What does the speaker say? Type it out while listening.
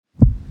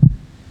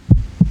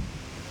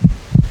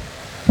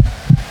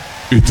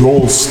It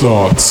all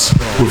starts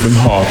with a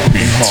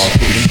heartbeat.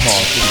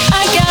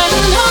 I got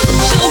no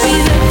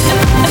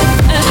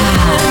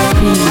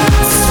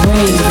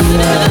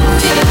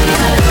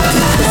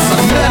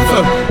I'm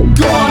never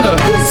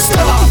gonna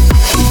stop.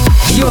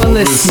 You're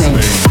listening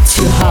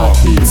to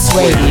Heartbeats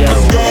Radio.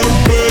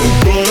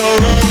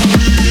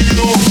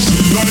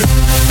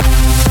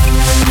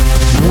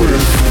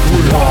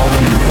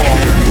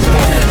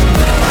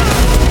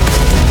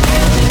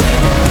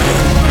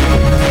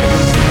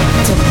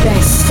 The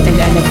best in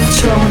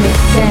electronic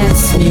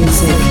dance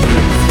music.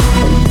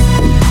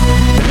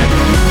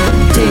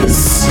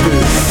 This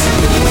is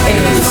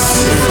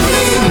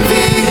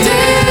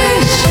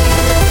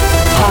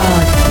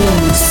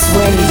Heartbeats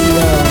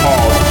Radio.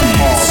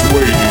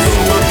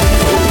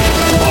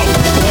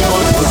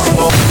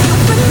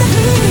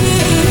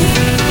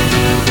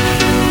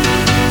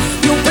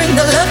 You bring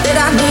the love that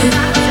I need.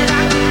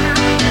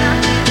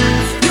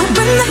 You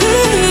bring the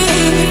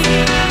heat.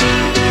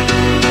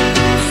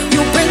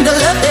 You bring the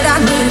love that I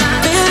need.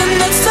 Feeling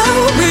that's so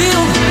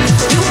real.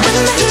 You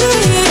bring the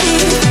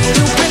heat.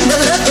 You bring the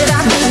love that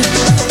I need.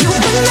 You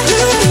bring the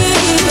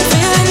heat.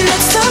 Feeling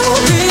that's so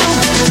real.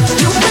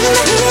 You bring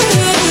the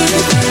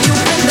heat. You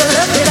bring the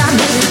love that I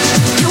need.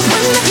 You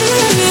bring the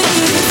heat.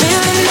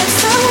 Feeling that's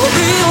so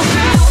real.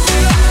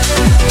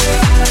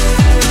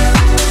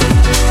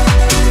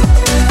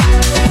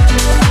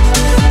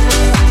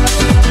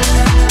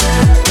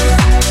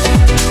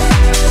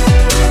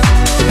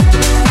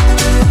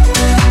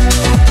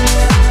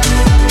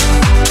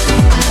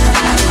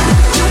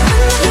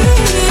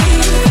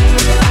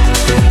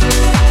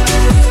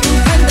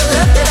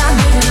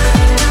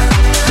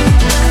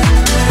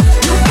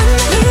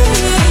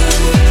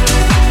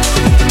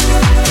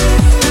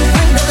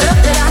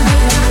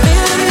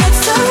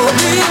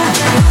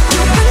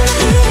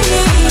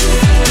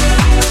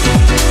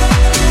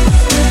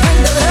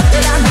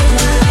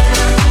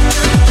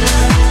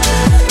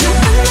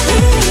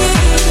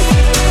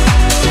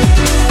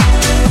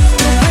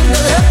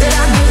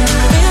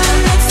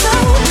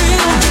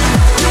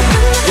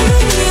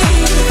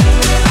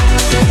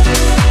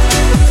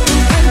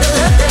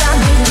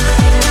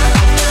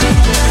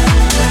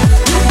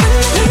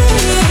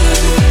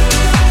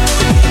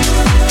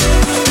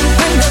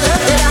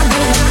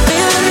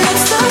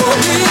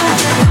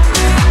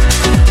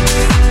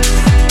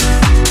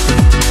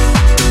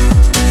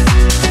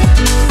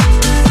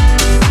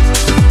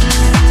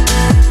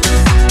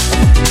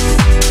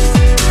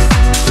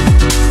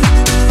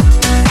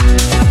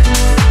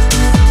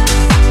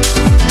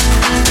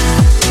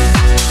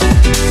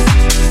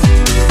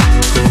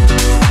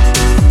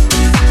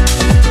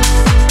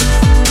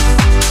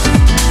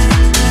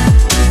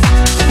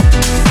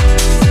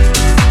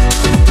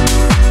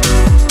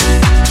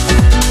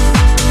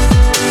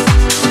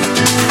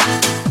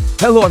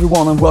 Hello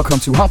everyone and welcome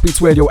to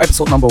Heartbeats Radio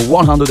episode number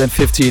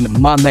 115.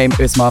 My name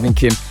is Marvin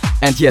Kim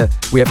and yeah,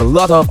 we have a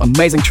lot of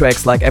amazing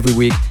tracks like every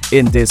week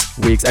in this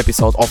week's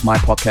episode of my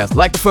podcast.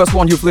 Like the first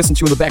one you've listened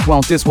to in the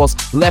background, this was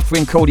Left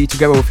Wing Cody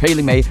together with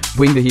Haley May,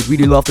 Bring the Heat.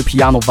 Really love the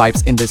piano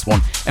vibes in this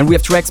one. And we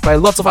have tracks by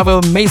lots of other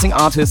amazing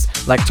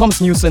artists like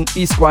Thomas Newson,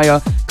 E. Squire,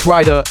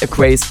 Kryder,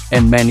 Acraze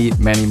and many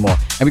more.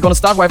 And we're gonna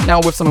start right now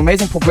with some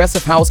amazing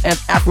progressive house and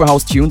Afro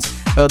house tunes.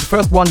 The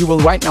first one you will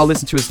right now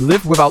listen to is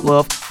Live Without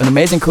Love, an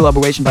amazing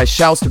collaboration by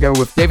Shouts together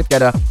with David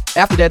Guetta.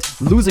 After that,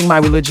 Losing My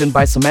Religion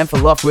by Samantha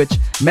Loveridge,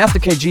 Master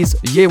KG's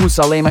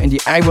Jerusalema in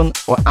the Aaron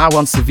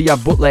Sevilla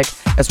bootleg,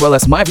 as well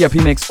as my VIP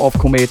mix of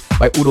Komet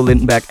by Udo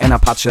Lindenberg and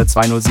Apache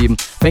 207.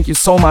 Thank you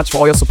so much for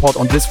all your support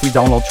on this free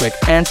download track.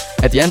 And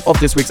at the end of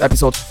this week's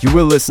episode, you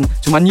will listen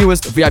to my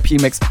newest VIP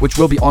mix, which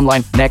will be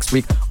online next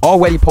week.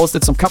 Already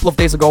posted some couple of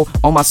days ago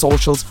on my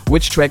socials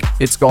which track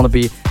it's gonna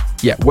be.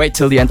 Yeah, wait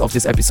till the end of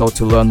this episode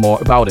to learn more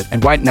about it.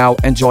 And right now,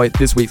 enjoy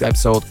this week's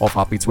episode of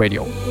Heartbeats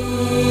Radio.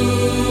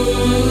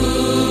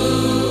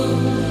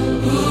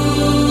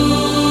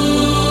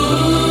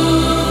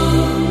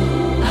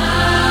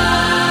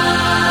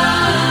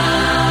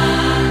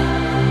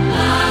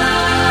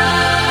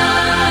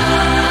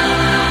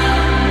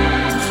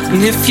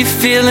 And if you're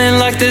feeling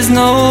like there's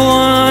no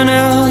one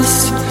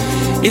else,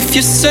 if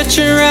you're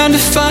searching around to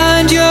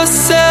find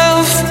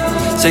yourself,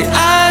 say,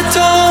 I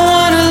don't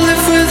wanna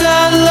live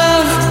without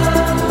love.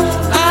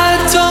 I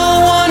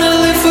don't wanna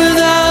live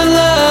without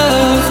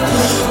love.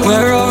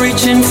 We're all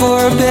reaching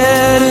for a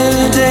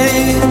better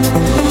day.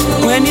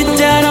 When you're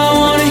down, I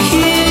wanna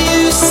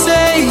hear you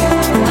say,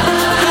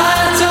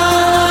 I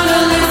don't wanna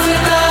live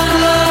without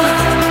love.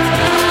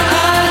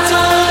 I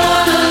don't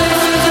wanna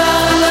live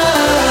without love.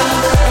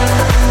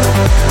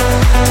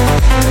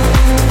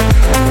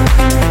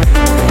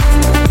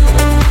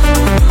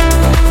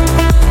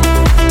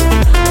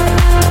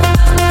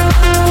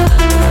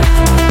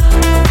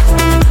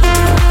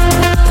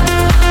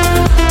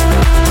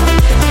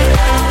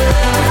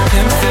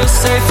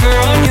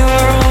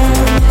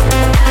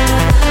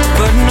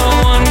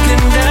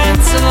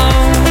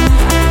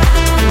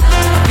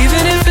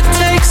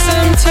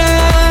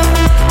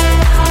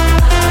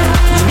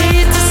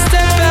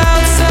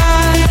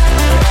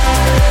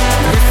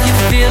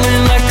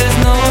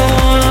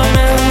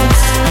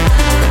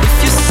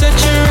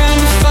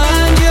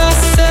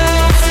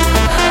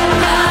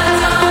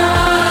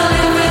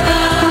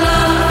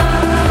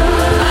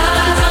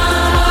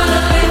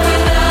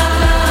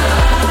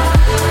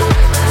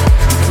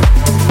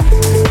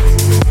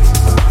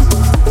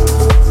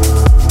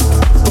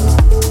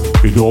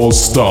 all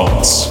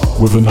starts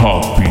with an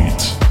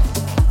heartbeat.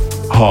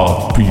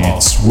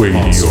 Heartbeats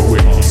Radio.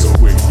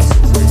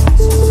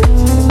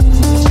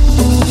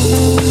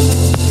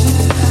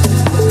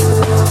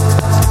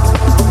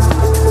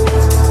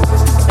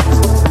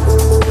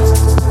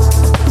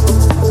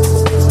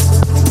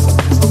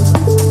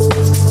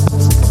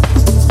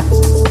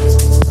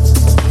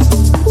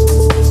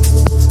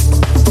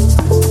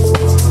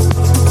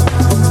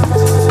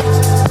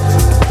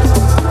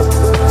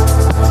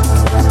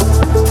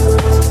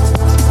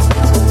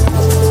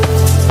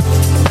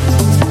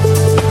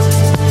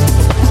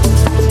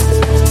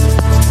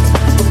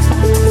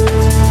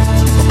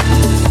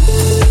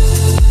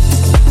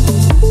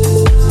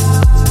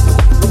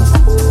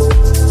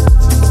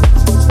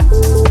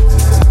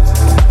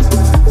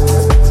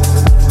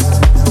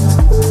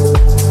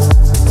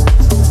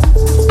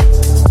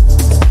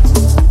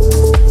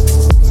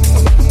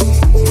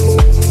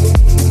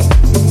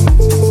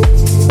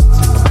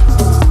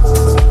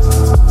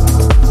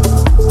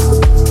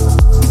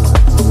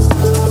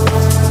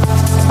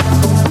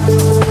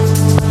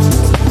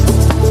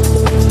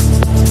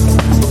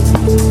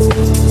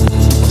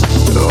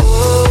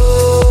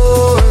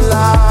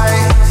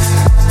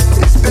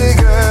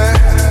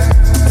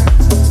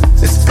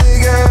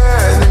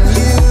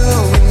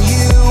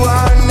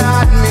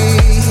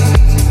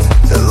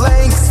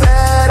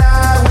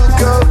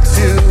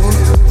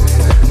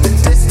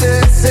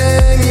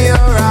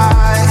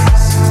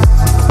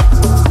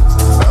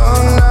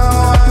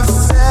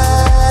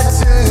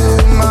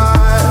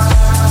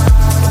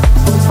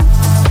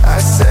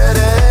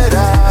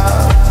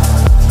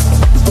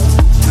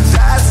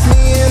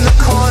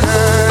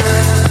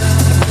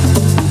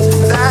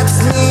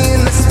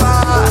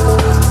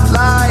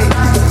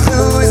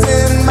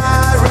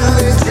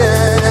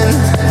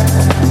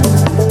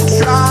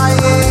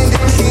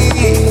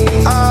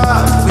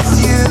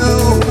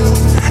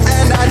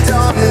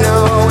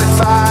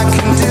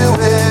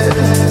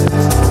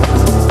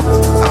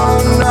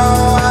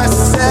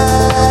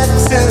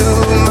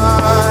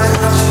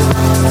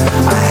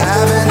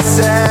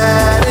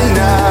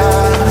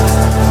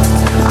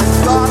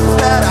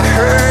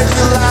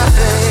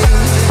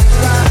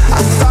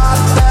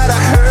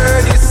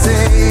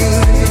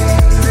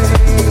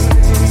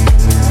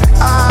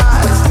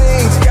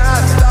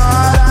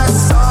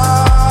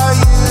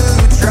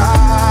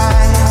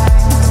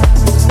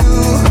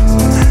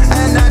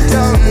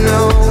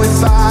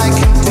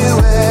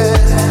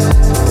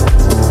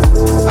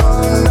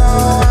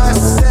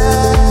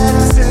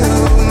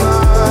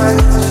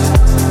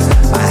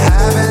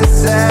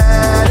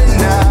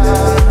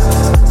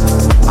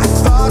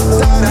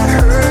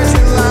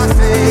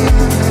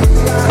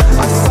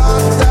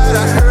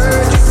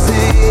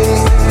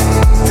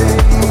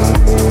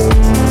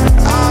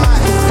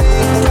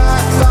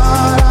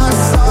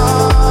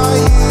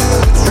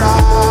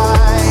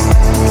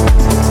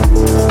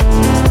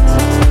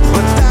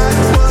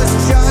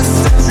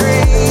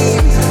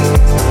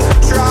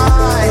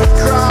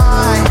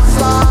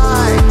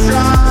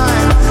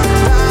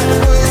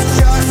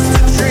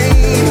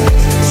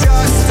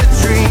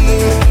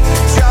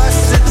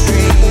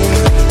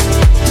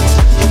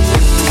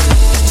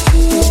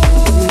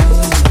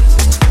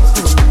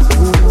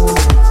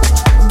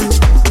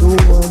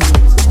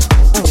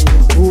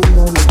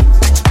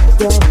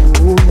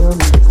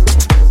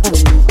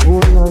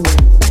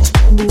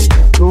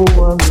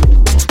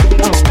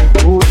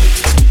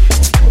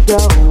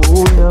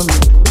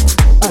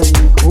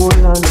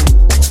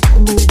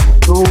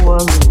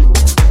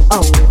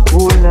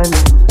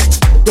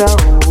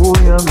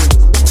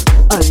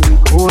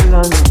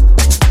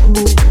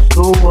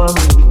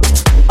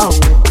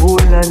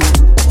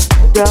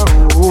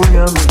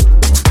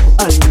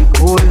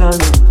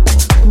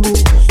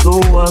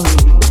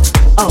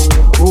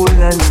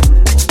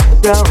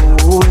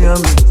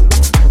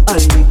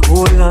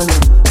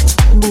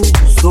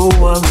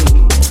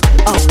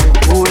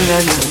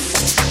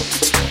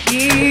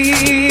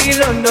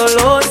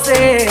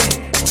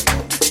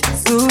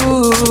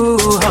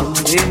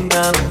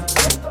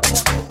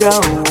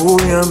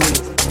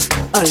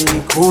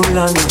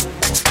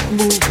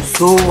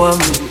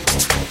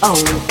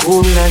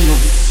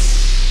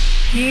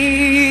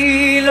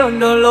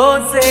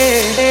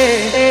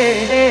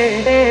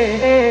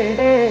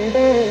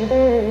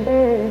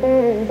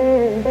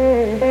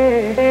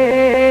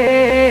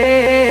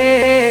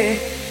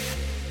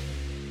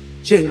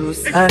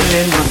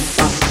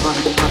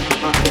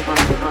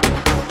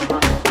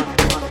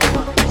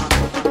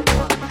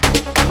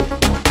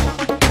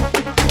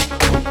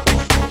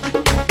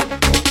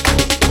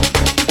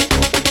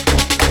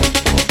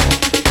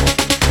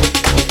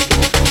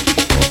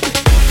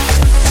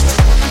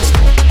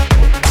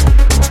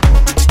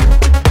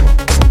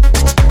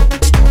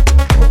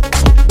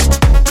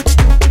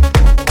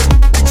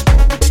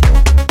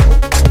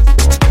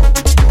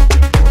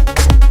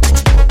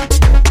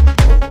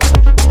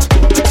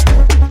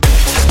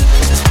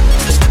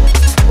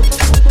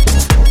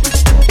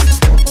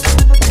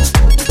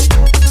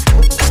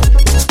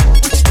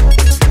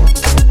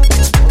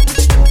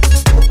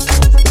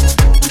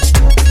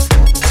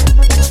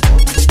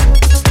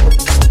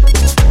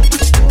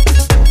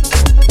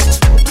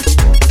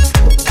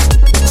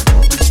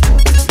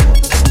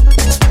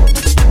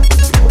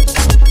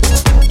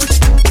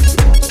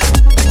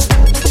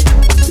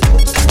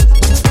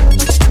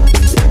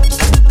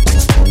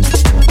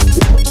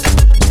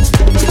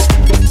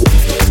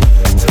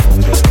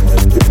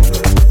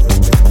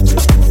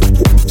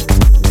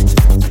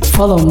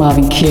 Follow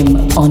Marvin Kim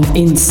on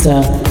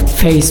Insta,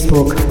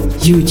 Facebook,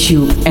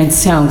 YouTube and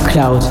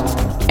SoundCloud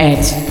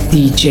at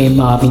DJ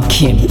Marvin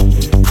Kim.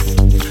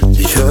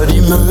 Ich hör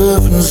die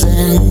Möwen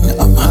singen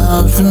am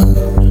Hafen,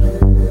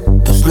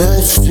 das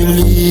letzte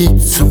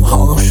Lied zum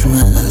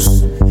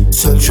Rauschmiss.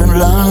 Zählt schon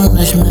lang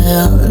nicht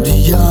mehr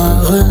die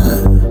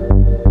Jahre,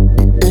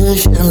 die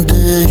ich im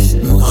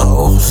dichten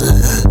Rauch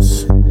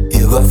sitz.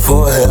 Hier war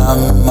vorher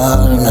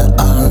mal ne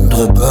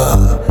andere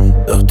Bar,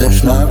 doch der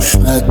Schnaps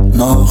schmeckt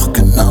noch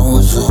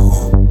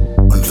genauso.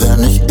 Und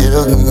wenn ich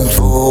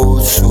irgendwo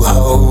zu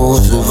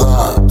Hause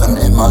war, dann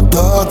immer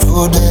dort,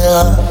 wo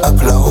der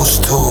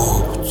Applaus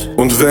tobt.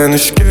 Und wenn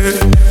ich geh,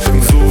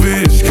 dann so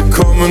wie ich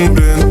gekommen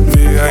bin,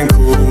 wie ein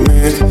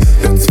Komet,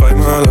 der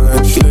zweimal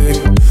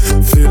einschlägt.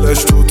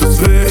 Vielleicht tut es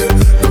weh,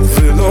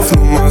 doch will auf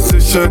Nummer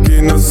sicher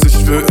gehen, dass ich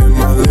für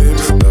immer leb.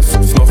 Lass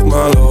uns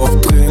nochmal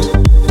aufdrehen.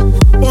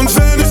 Und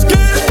wenn ich geh,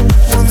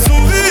 dann so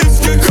wie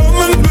ich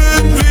gekommen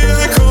bin, wie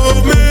ein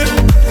Komet,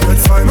 der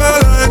zweimal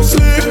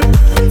einschlägt.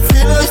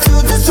 Vielleicht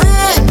tut es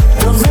weh,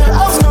 doch will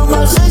auf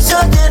Nummer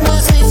sicher gehen,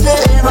 dass ich für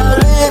immer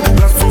leb.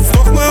 Lass uns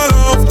nochmal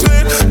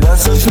aufdrehen.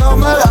 Lass uns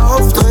nochmal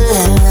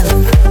aufdrehen.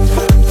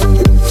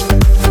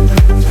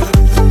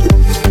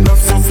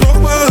 Lass uns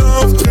nochmal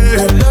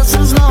aufdrehen. Lass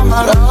uns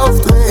nochmal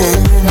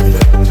aufdrehen.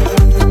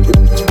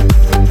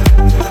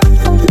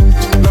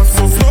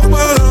 Lass uns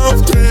nochmal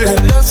aufdrehen.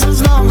 Lass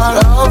uns nochmal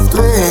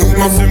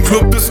aufdrehen. Aus dem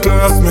Club das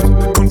Glas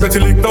mit, Konfetti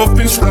liegt auf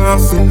den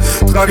Straßen.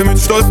 Trage mit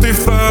Stolz die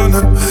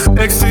Fahne,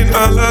 Ex den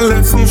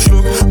allerletzten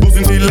Schluck. Wo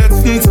sind die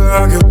letzten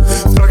Tage?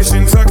 Frag ich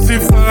den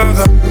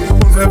Taxifahrer.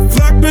 Und er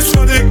fragt mich,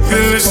 was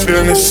ich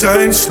will nicht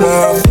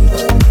einschlafen.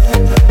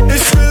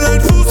 Ich will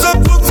ein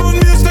Fußabdruck von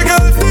mir,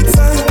 stärker als die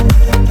Zeit.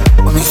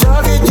 Und ich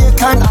sage dir,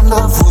 kein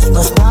anderer Fuß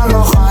passt da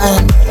noch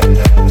rein.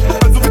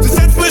 Also bitte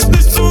setz mich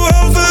nicht zu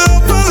Hause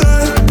auf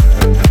allein.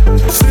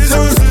 Sie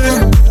soll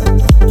sehen.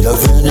 Ja,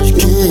 wenn ich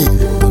geh,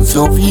 und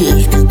so wie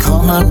ich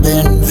gekommen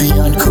bin, wie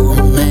ein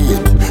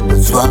Komet,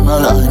 der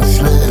zweimal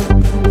einschlägt.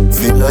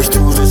 Vielleicht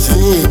tut es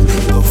weh,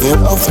 doch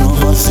will auf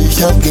Nummer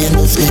sicher gehen,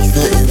 dass ich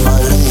für immer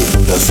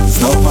leb. Lass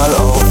uns nochmal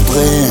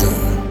aufdrehen.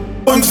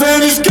 Und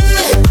wenn ich geh,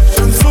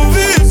 dann so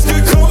wie ich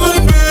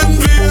gekommen bin,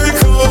 wie ein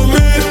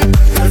Komet,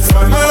 der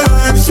zweimal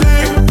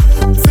einschlägt.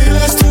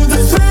 Vielleicht tut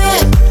es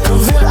weh,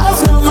 doch will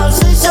auf Nummer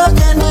sicher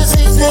gehen, dass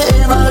ich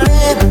für immer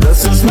leb.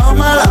 Lass uns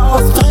nochmal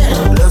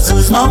aufdrehen. Lass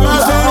uns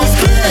nochmal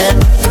aufdrehen.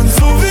 Und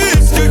so wie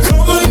ich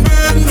gekommen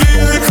bin, wie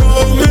ein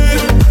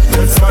Komet,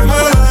 der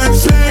zweimal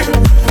einschlägt.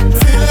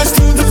 Vielleicht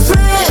tut es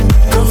weh,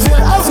 doch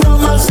will auf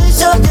Nummer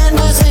sicher gehen,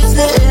 dass ich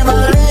für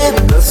immer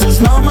leb. Lass uns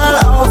nochmal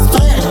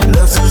aufdrehen.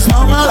 Lass uns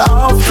nochmal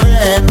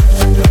aufdrehen.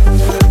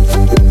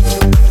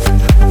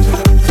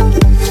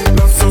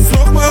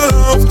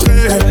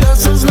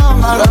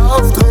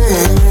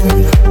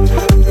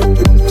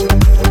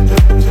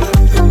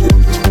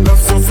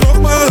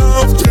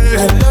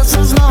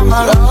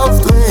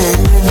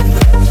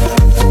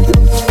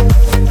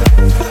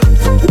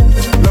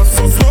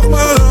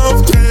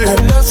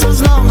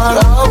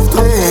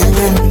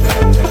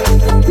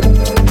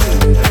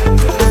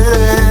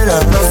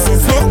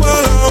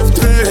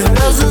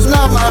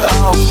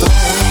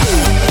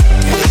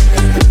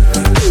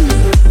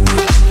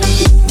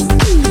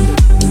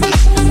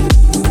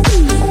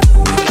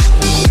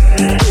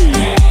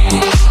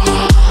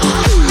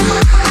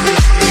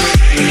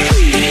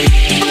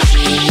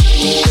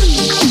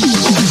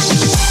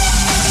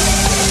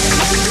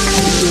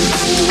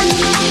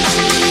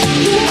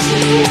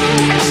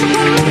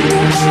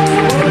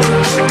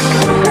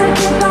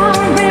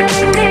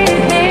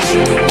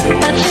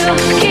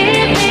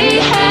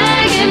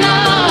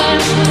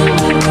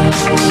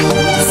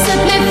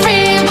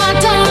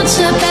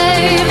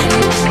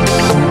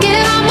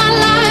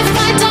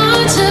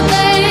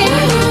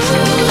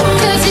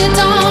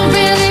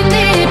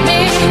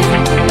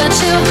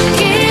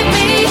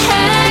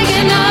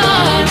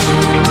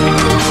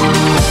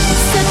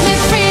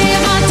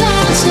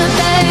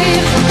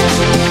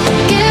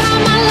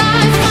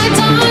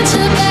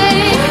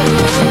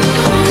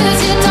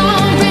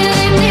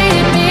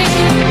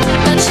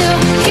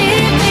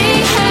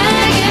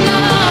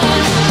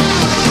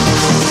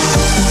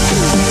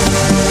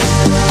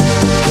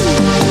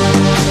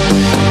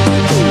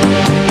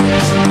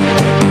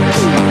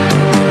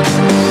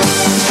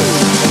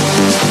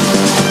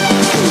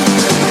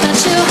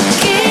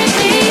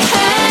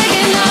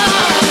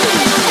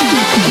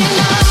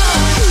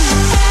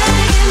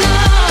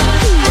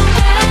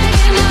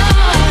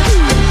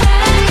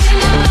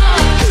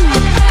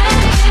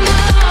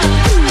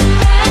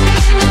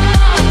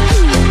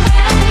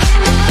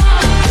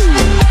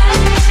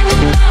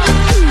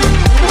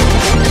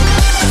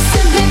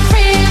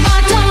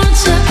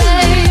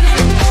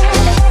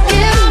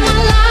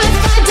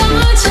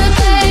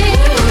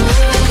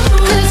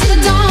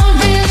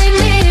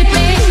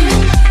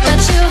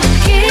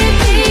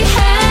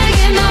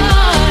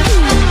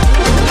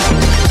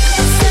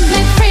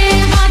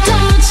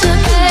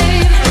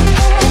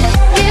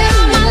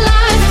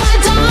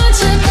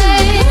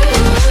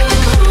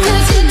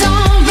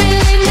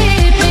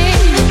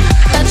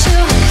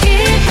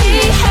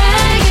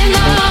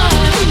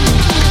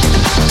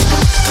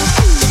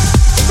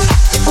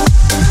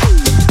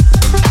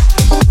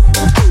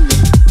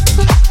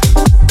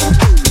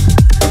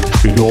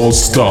 all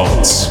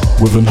starts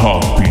with an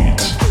heartbeat.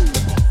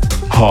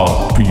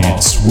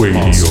 Heartbeats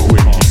Radio.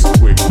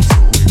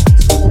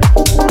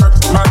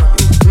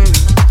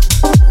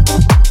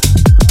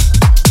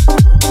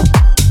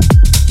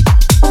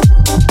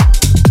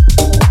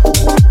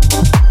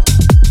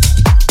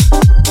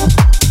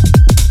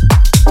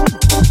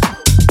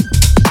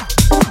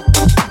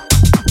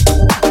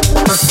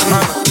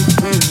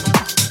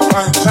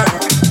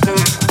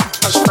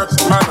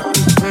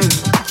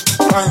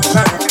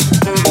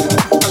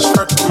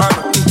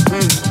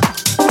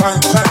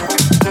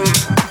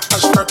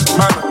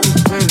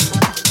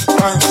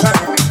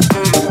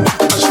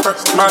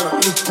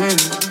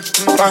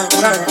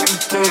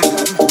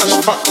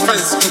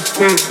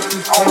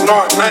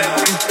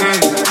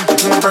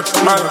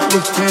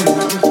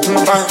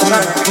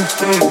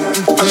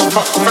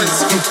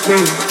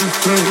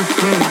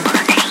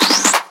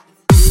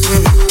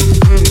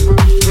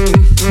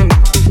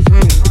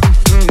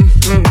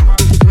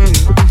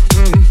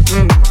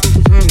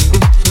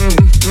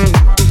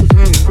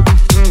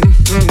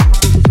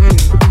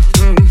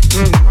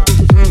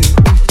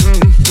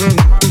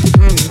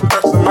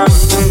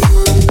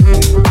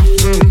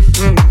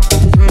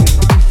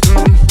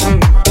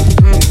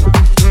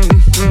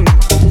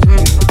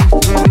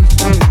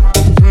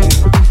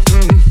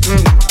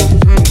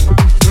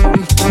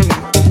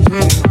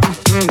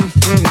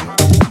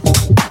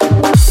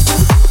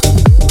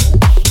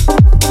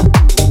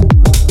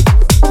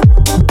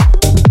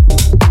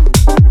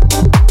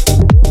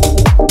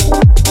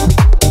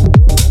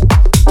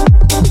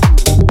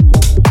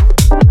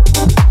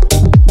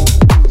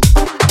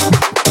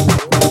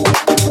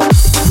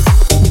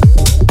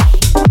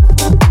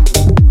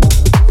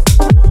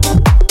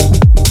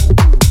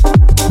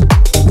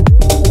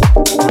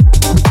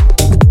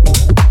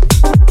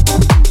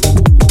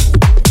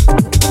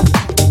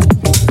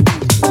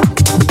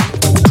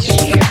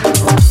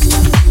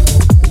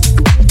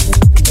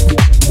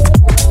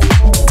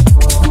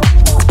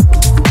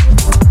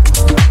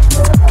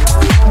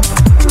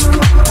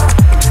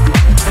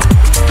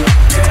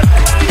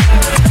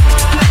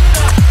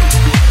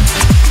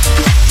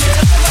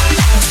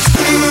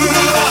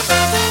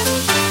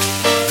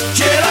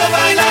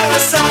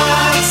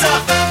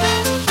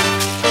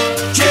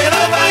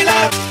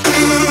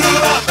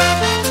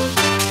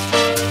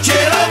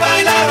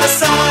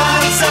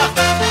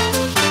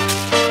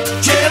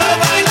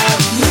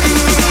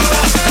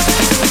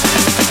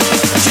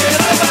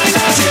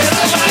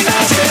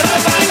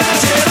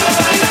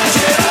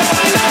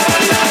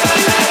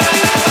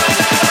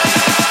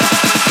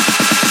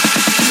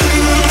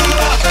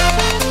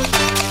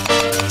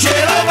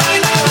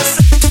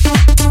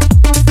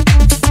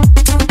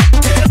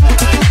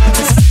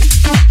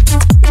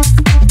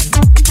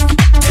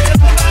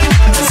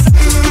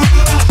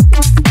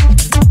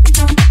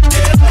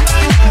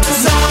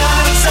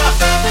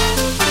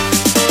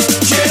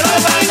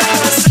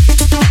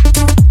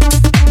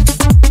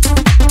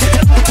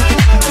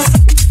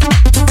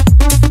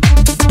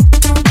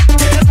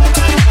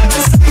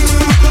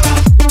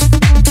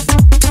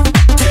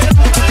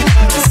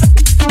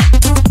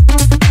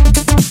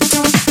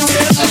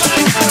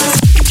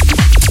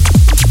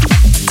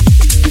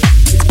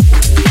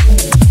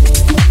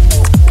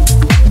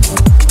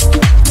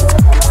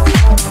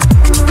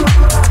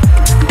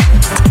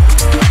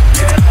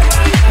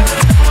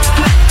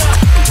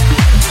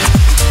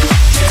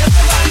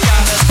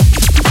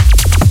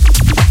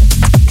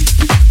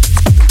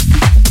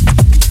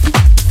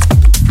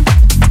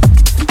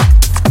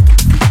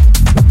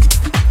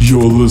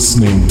 You're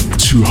listening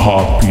to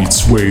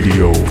Heartbeats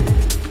Radio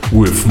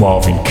with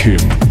Marvin Kim.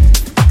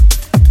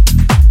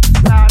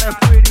 Lot of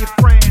pretty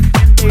friends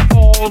and they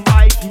all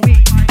like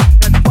me.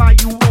 That's why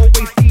you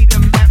always see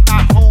them at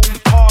my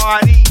home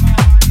party.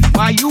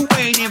 Why you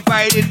ain't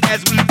invited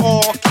as we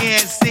all can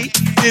see?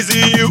 Is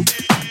it you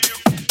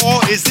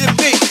or is it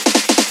me?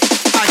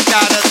 I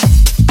gotta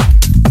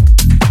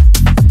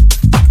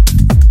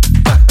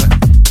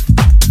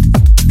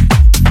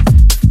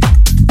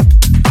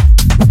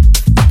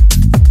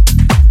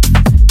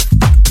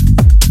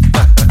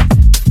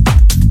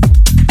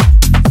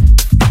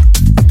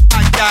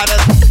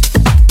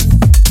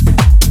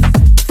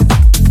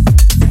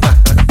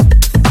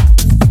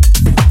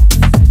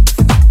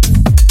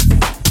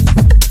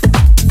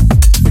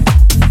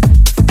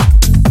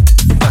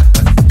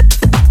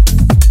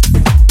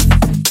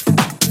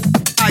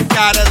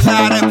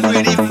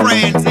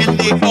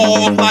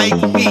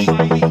like me.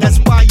 That's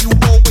why you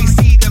always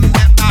see them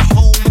at my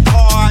home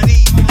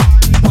party.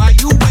 Why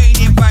you ain't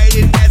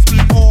invited as we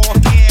all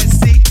can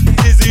see?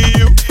 Is it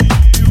you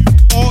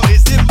or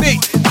is it me?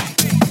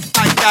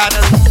 I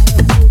gotta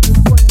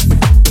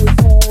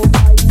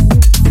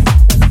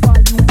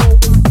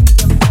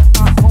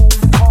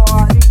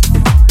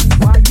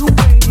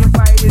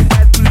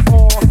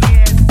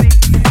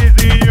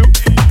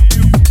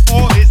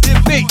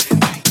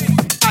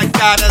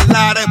got a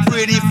lot of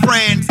pretty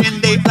friends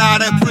and they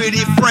lot of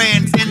pretty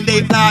friends and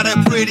they lot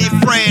of pretty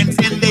friends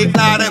and they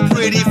lot of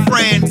pretty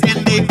friends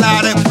and they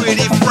lot of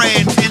pretty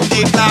friends and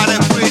they lot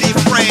of pretty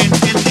friends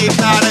and they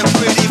lot of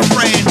pretty friends.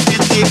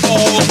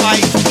 all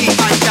like me.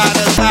 I got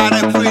a lot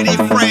of pretty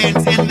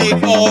friends and they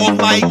all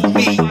like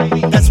me.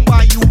 That's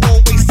why you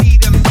always see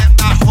them at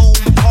my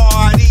home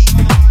party.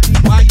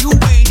 Why you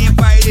ain't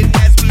invited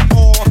as we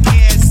all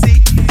can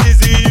see? Is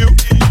it you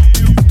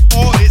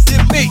or is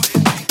it me?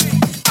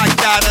 I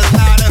got a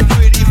lot of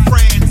pretty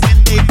friends and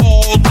they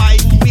all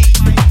like me.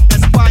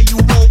 That's why you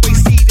always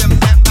see them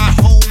at my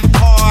home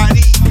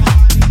party.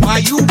 Why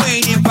you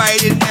ain't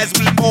invited as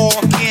we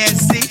all can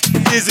see?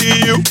 Is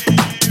it you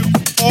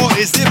or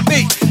is it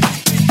me?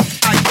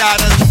 I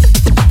got a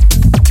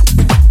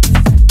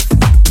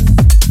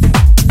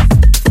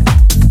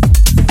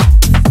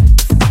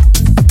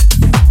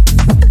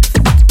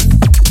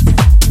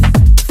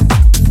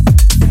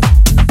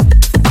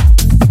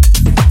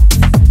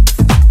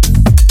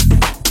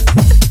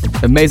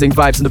Amazing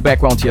vibes in the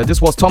background here.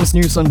 This was Thomas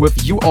Newson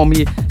with You or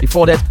Me.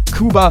 Before that,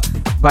 Cuba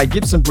by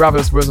Gibson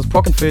Brothers versus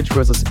Pocket Fitch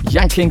versus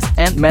Young Kings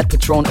and Matt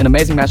Patron. An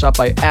amazing mashup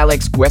by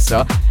Alex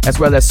Guesta, as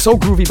well as So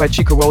Groovy by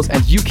Chico Rose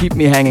and You Keep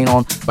Me Hanging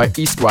On by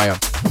Eastwire.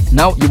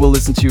 Now you will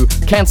listen to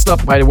Can't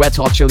Stop by the Red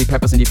Hot Chili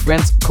Peppers and the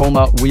Friends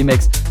Coma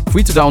remix.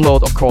 Free to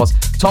download, of course.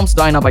 Tom's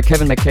Diner by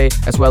Kevin McKay,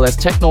 as well as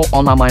Techno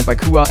On My Mind by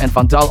Kua and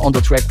Vandal on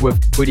the track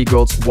with Pretty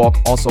Girls Walk,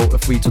 also a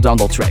free to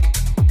download track.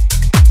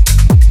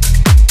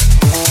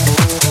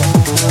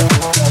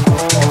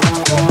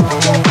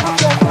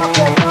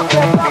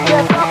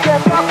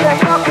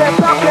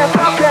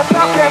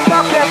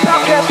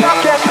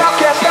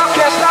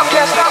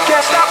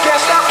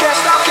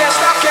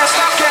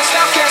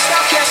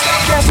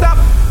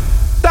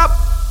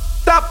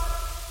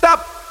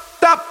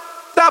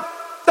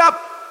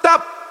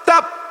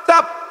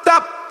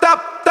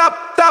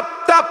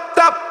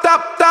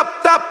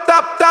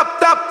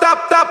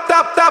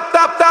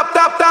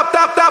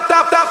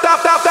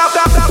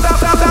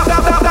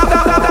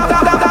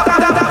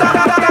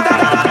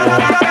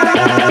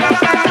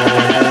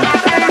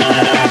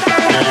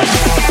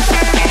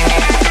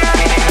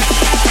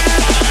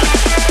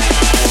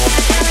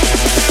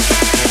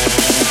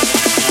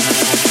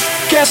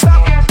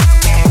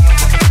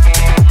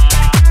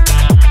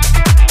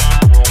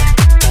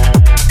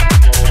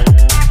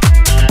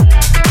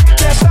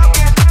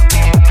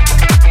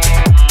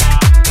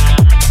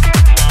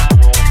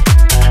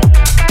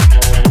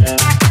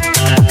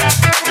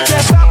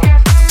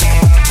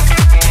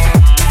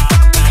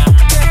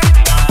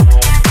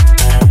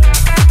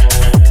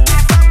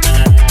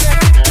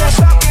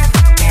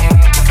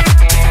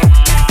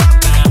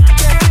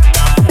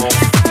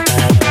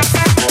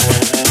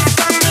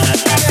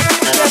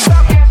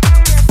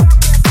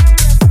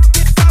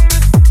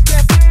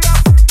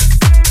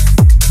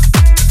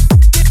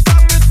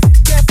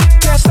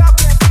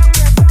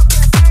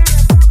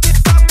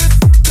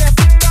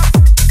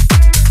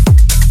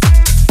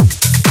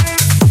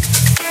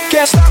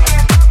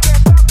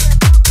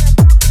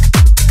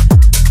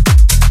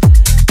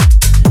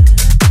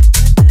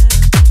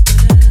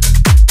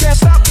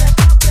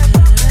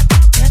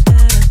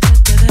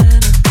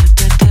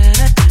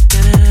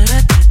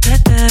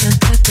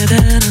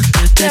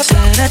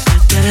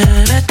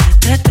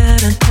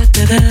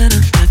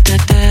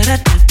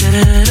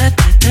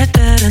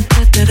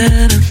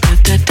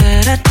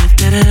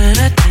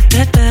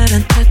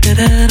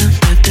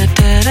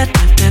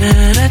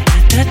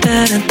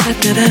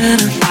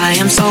 I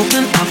am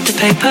soaping up the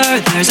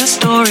paper. There's a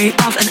story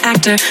of an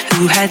actor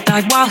who had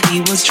died while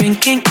he was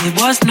drinking.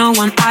 It was no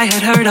one I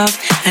had heard of.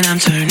 And I'm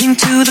turning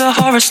to the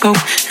horoscope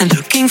and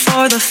looking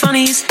for the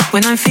funnies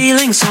when I'm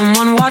feeling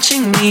someone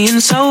watching me.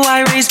 And so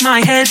I raise my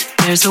head.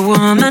 There's a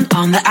woman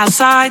on the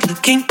outside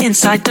looking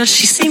inside. Does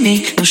she see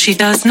me? No, she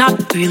does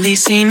not really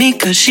see me,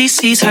 'cause she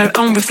sees her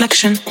own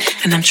reflection.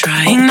 And I'm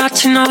trying not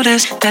to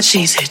notice that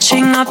she's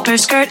hitching up her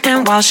skirt,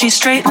 and while she's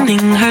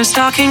straightening her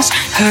stockings,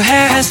 her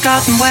hair has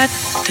gotten wet.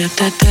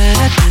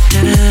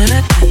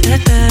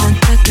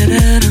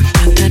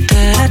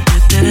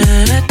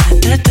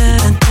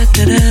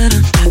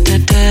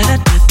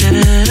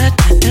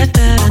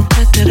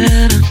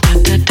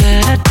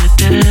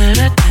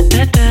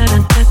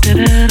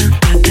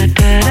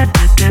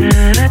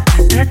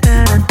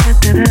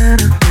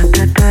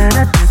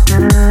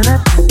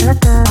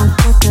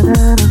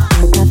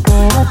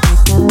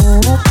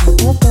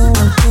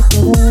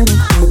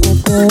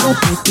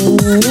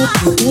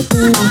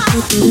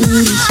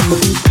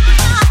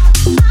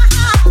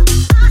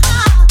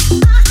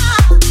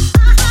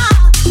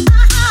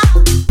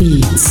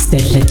 Beats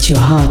that let your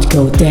heart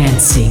go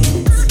dancing.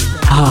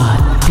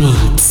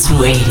 Heartbeats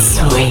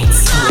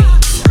Radio.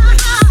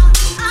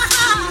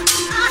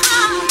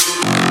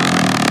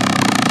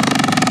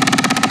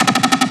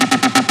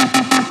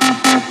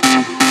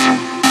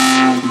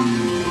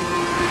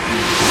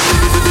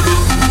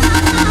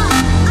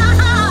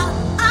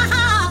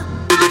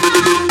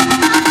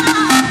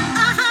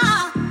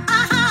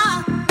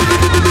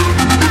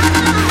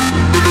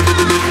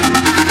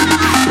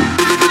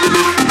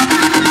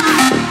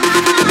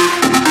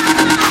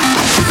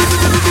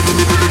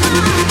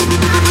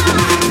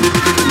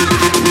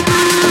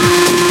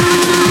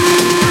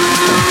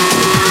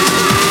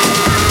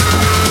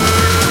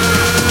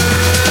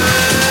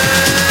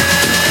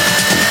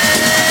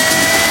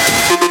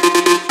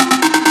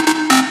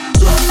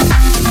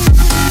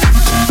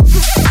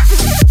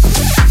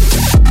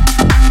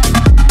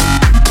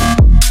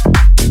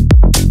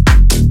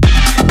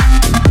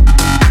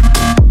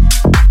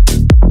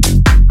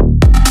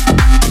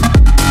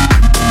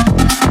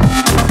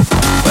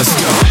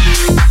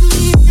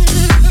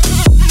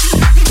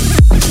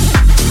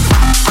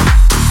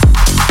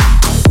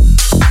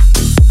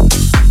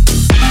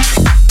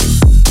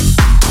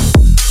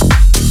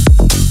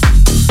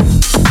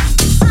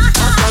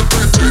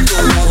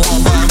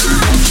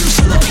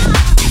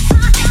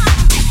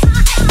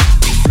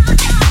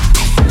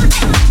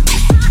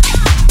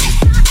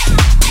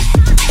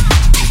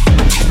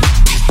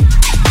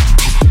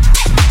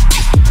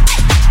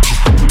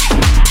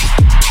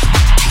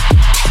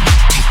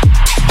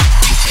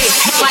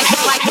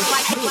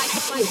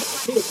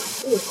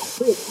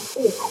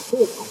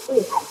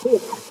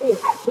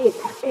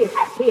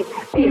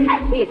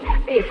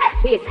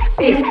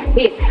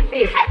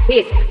 All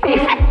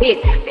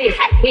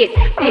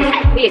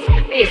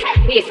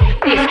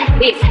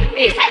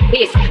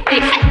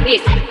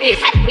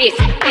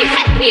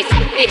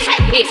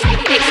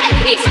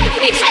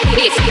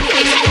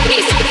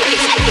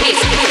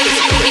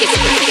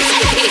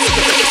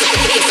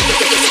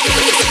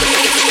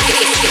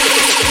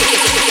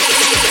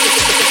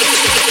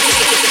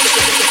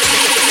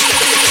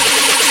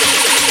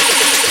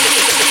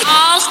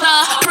the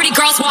pretty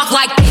girls walk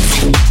like this.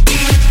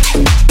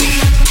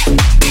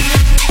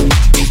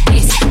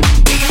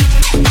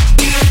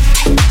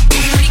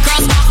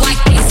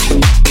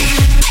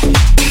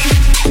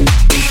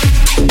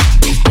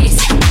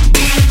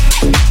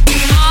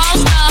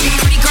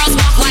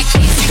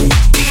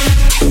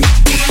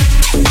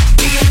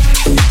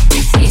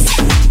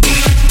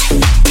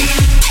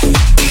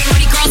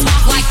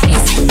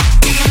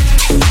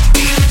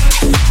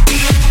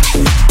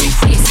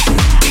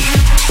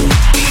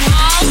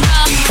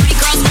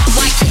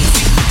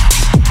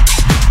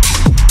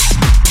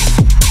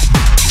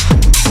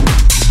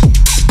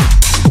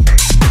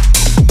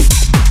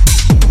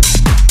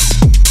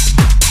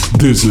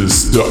 This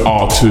is the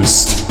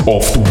artist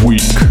of the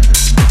week.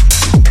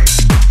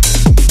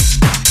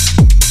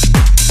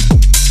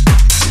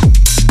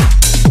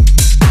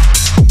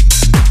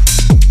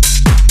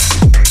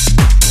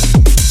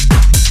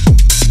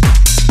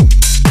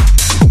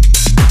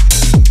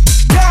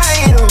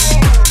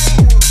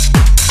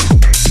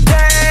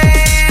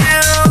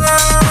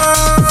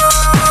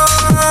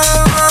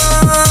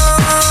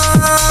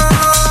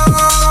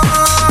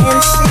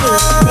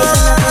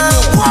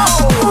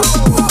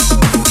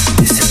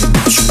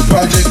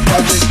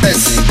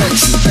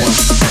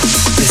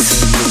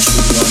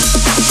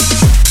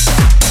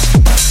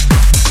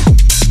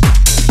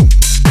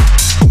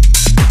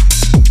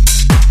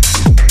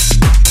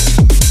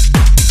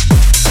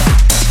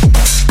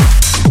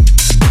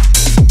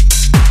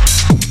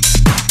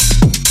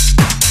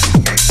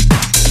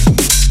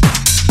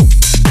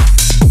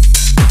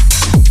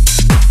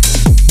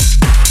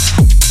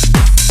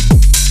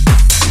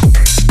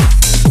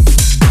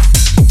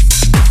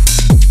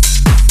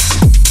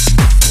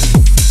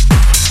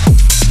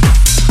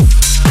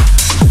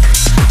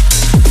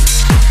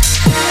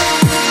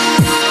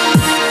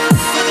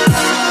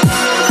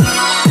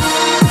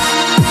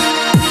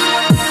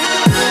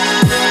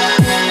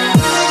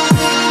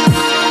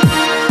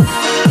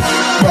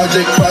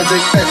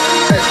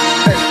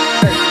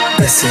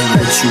 This ain't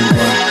what you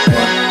want.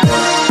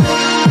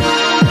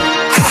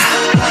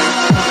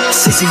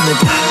 Sexy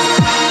nigga,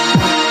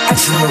 I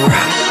just wanna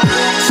rock.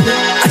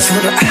 I just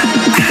wanna.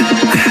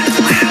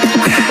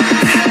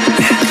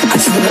 I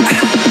just wanna.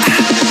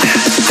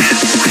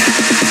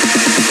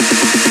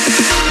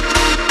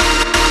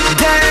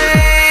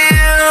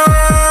 Damn.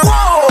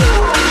 Whoa.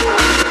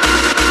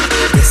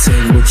 This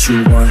ain't what you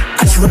want.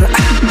 I just wanna.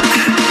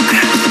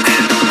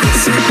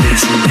 This ain't what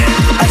you want.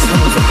 I just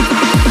wanna rock.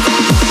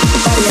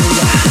 Oh yeah,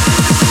 yeah.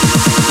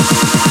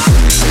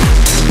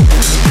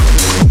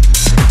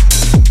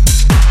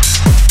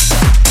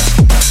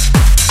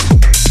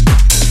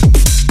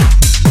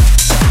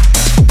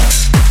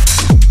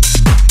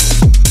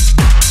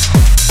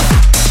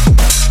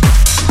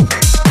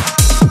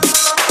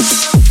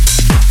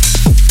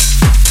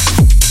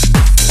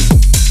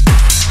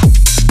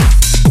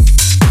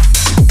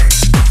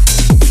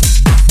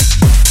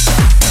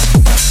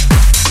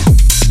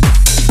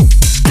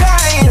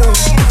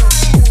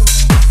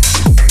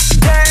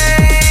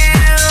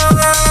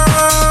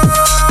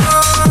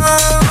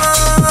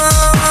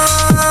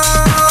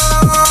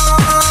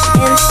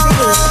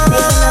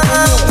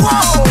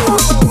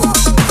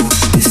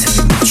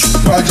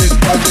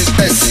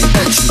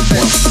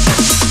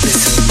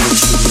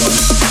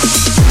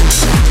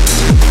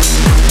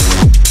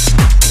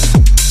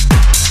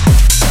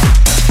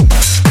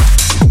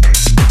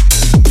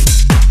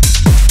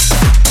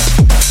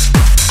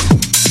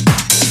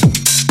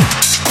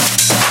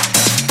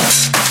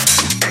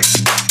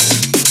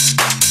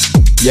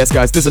 Yes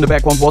guys, this in the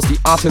background was the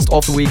artist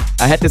of the week.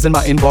 I had this in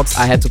my inbox,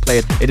 I had to play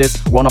it. It is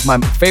one of my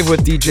favorite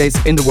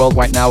DJs in the world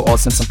right now, or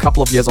since a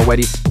couple of years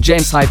already.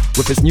 James Hype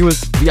with his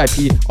newest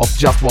VIP of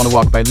Just Wanna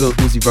Rock by Lil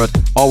Uzi Vert.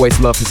 Always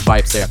love his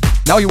vibes there.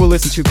 Now you will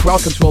listen to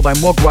Crowd Control by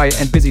Mogwai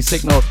and Busy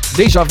Signal,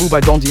 Deja Vu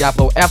by Don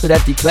Diablo. After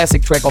that, the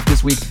classic track of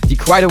this week, the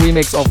Kryder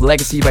remix of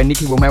Legacy by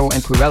Nicky Romero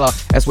and Cruella,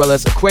 as well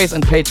as Quaze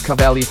and Paige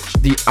Cavalli,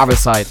 The Other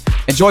Side.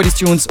 Enjoy these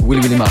tunes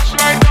really, really much.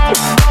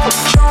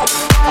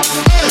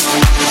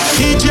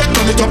 DJ,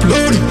 turn it up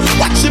loud.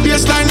 Watch the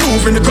bassline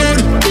move in the crowd.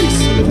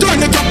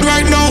 Turn it up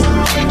right now.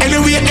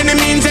 Anyway, any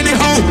means,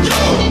 anyhow.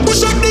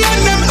 Push up the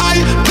end, them high.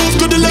 Move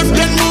to the left,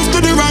 then move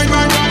to the right.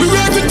 We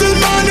rave until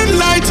morning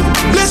light.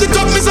 Blaze it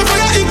up, miss a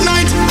fire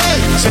ignite.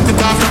 Set it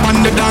off up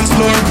on the dance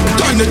floor.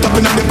 Turn it up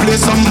and the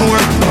place some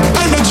more.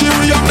 Energy,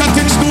 we up that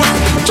in store.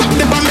 Drop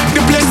the bomb, make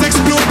the place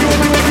explode.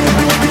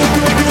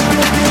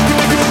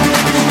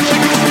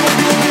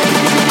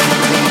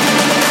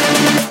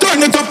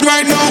 Turn it up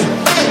right now.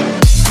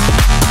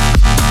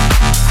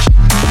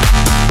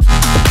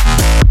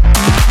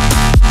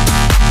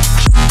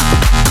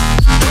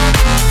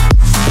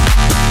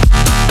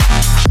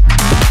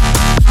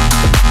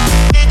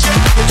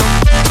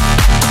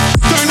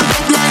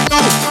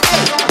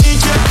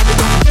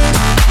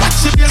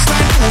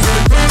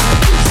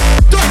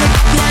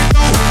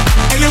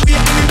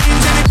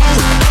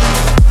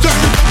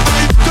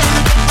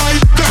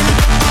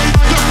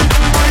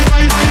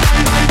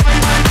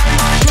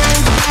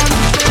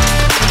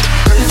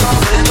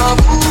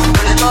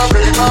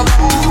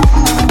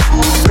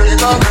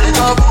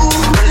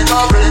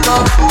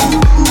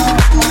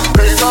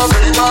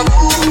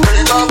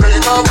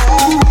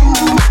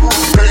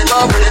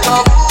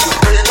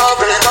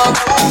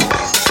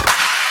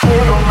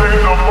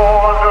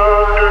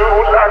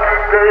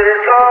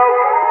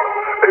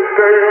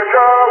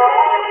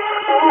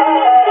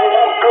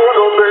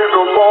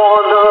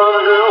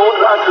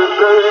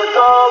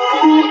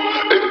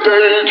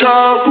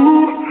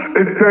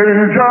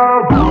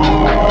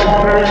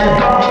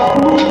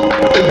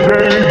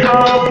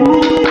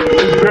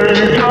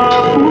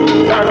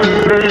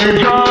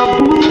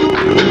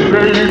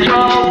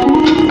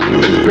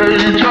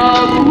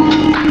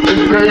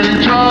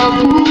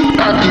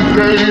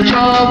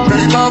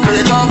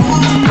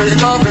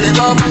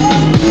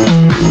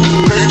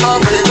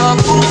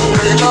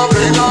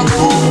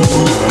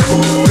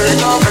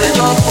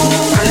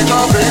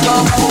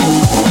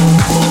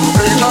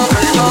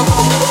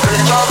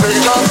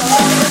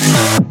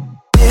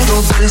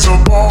 Days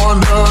are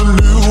born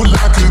anew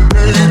like a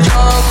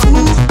deja vu.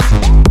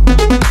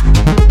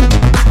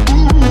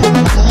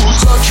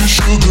 Touch your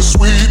sugar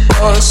sweet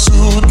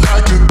pursuit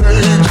like a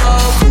deja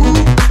vu.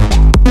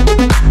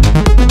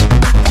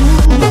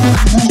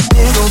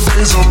 Little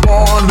days are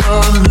born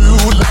anew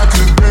like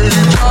a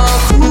deja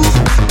vu.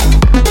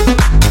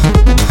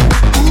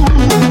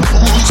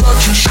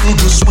 Touch your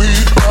sugar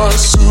sweet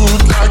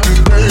pursuit like a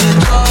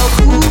deja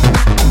vu.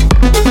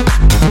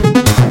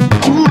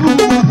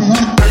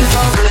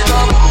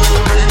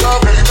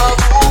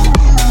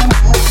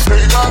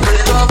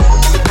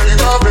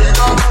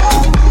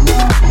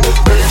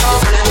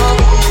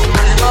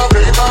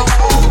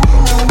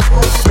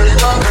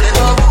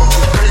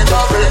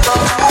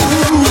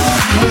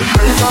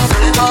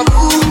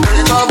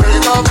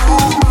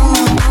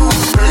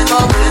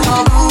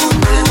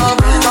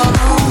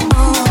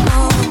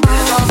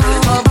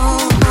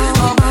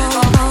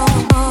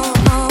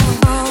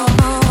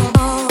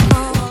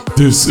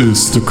 This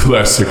is the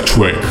classic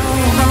track.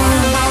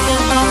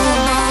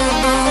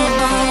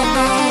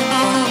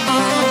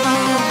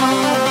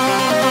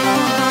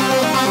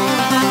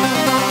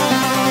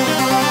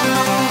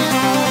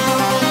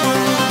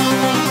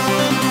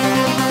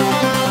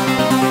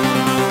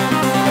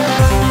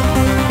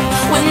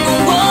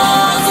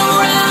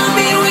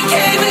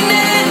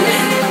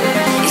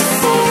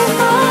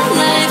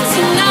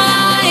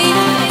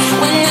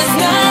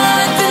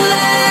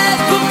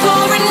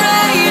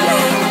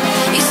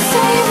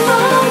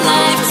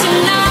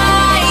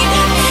 Tonight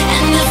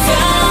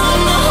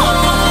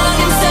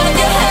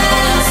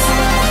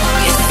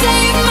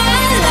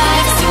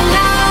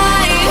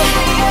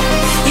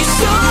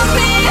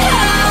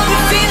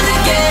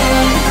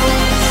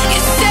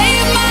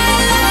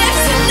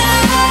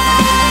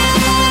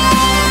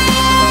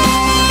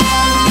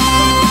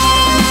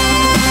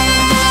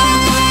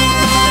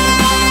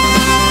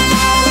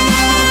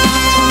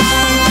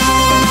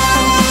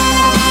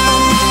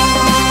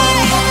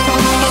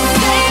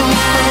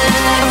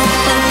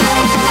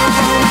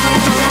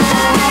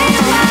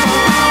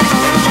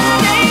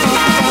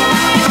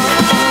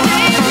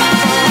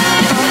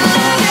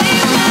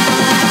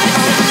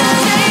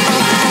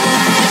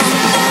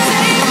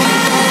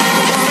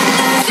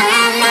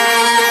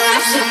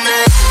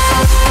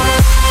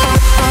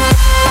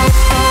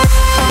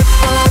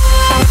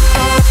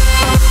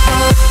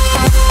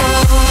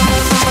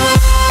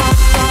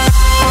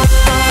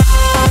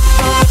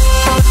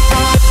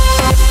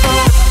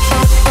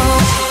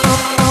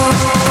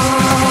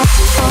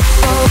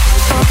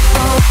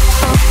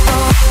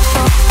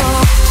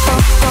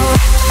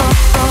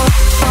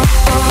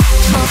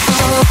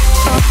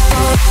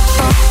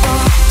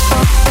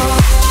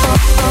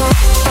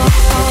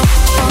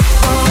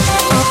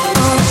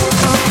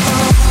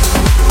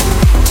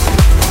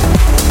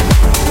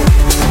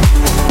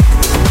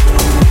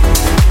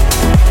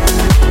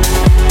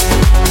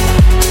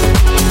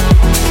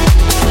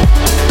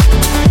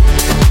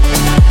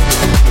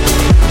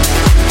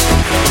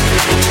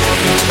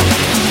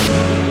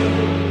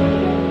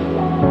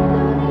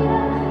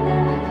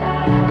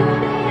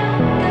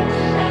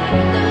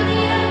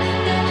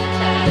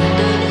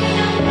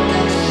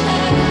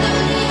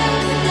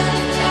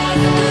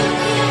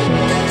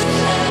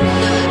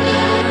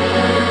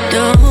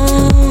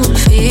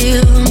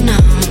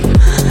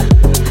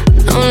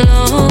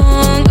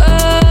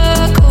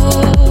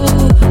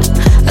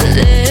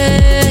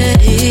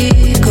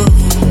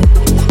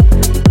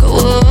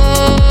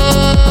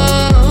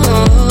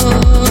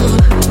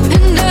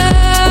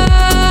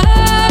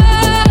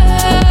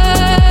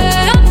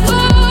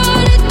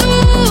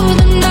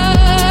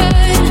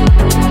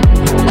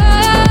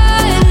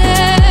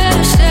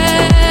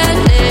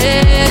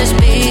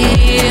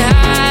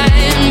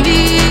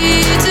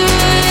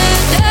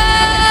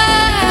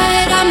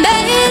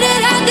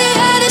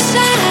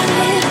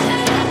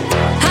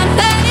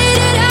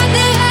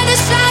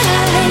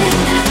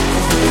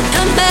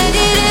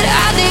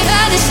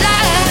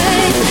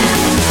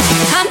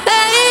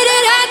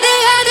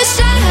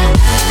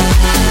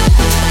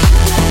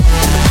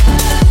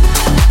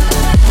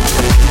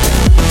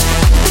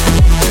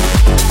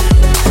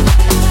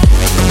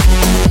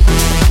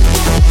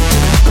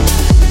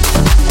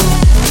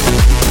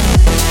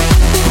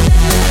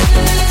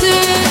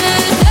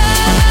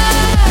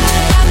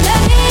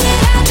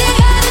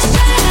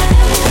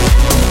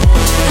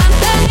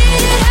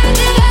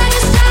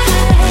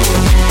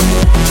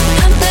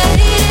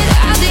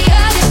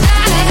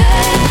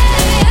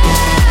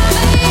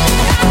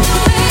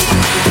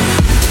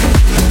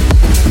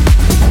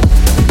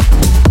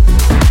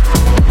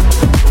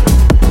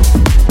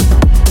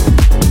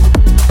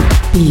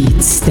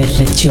that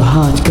let your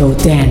heart go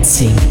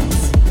dancing.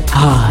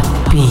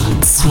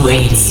 Heartbeats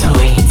Radio.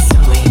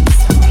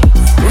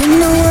 When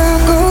the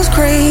world goes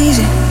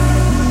crazy,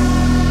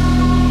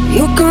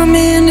 you come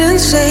in and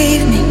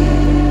save me.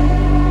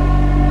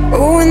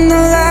 Oh, when the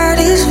light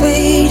is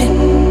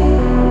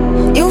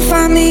fading, you'll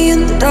find me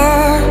in the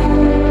dark.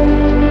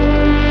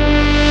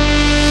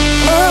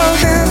 Oh,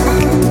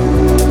 heaven,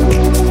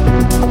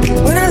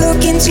 when I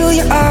look into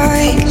your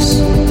eyes,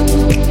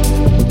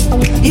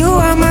 you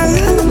are my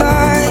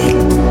lullaby.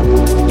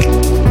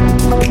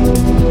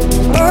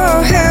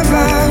 Oh,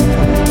 heaven,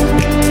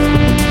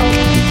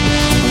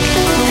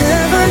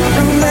 heaven,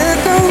 don't let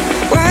go.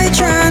 Why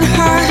try and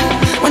hide?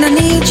 When I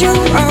need you,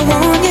 I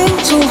want you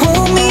to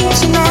hold me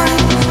tonight.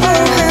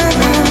 Oh,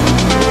 heaven,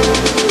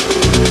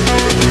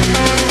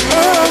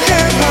 oh,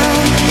 heaven,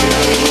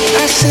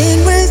 I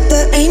sing with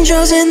the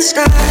angels in the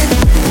sky.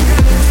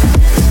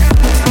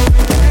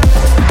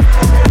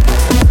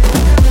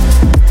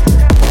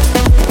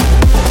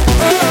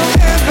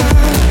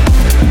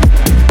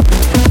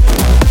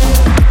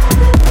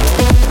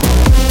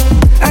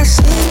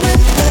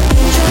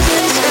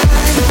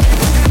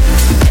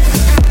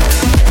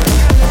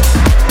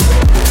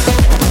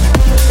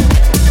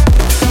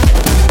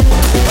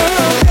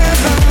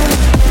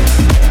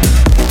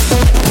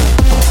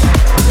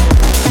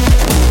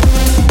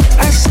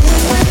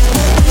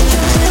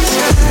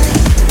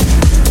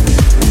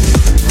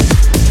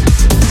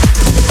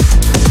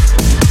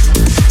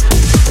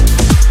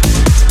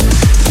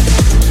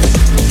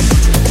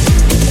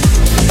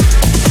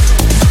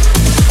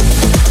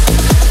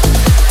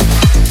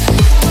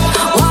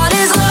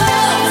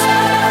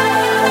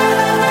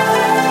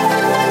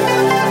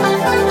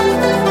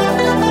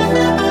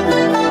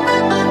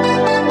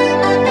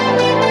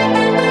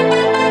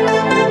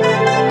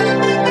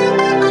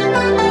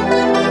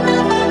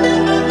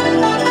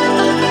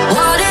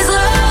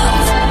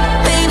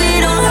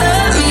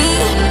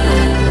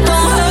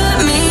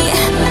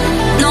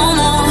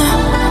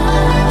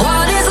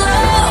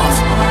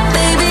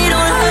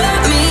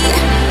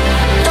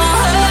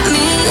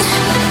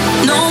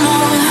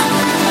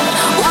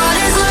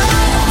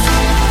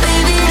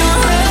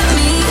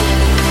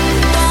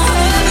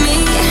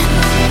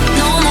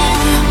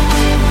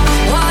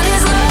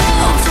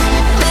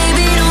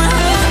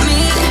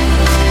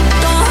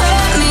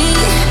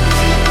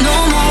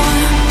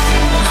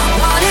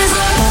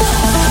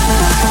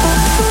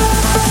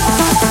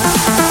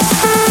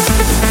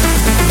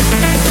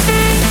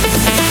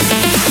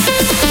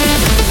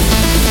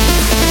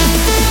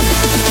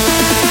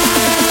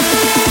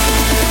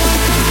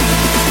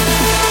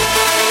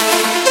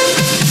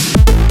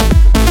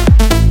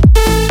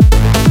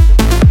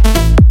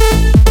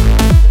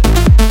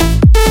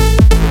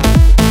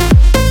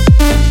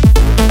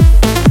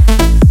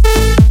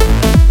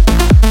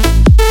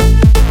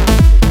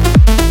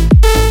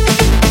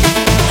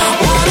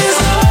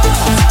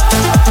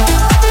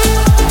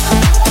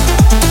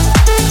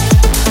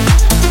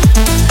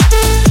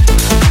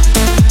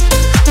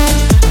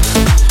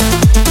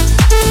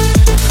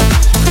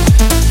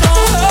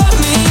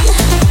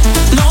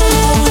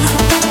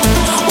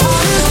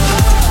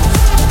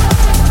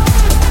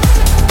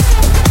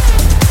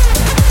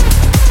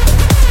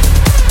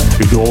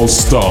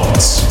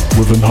 Starts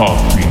with an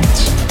heartbeat.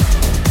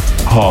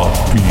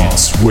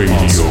 Heartbeats Radio.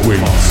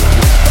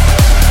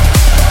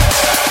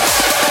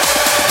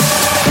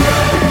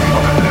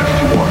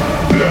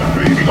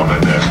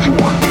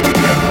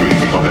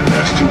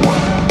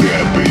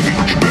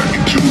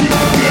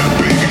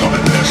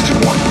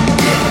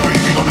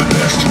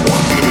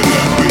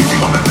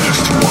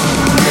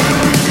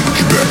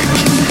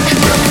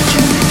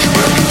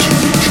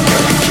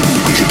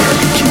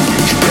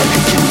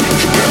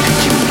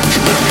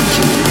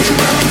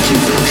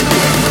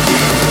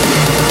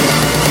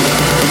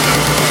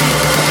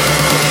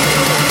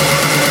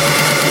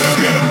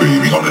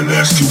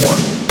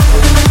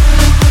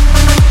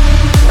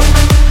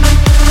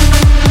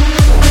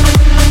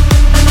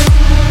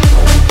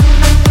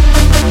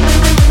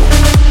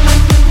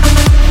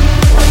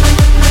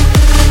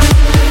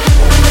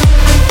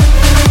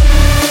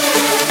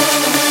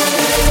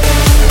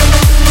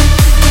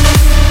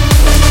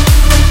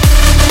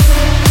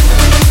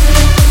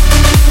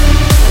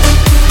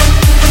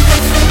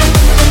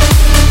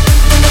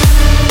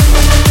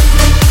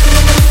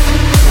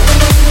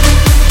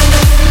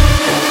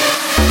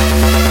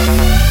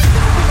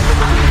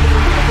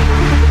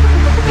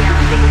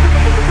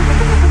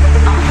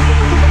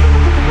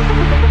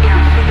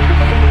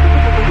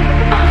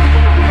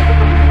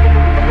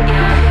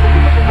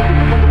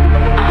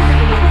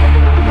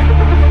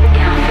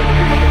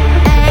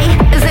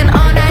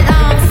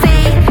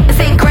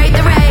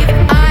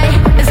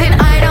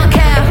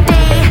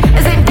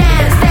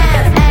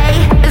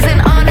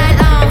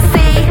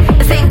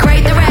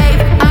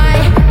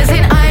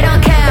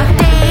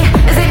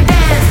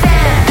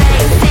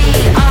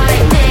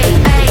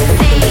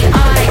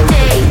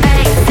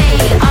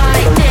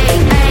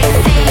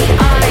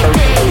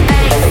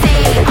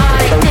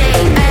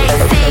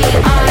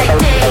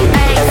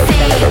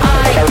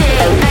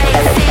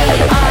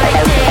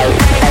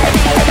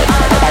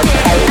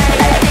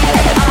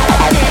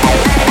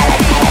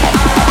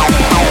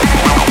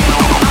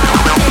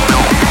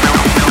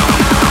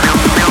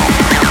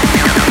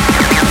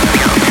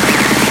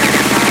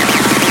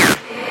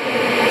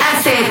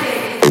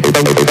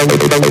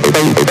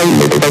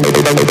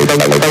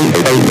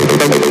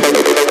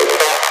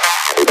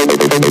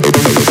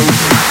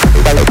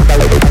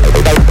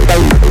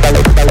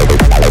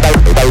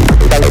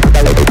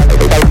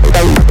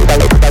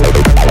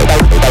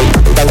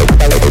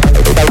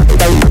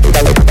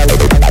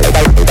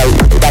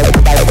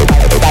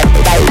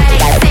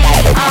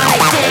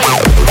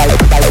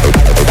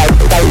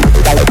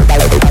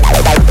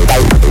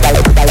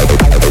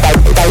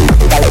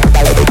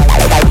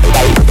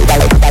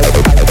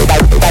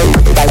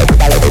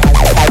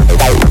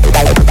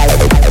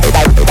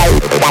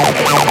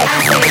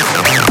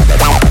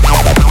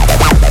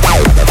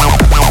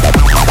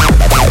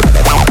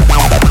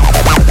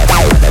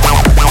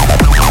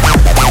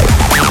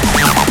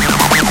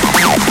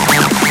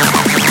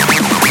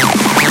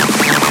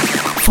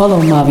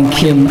 Follow Marvin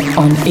Kim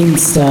on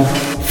Insta,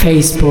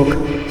 Facebook,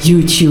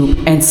 YouTube,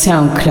 and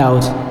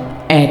SoundCloud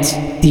at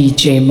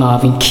DJ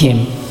Marvin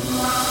Kim.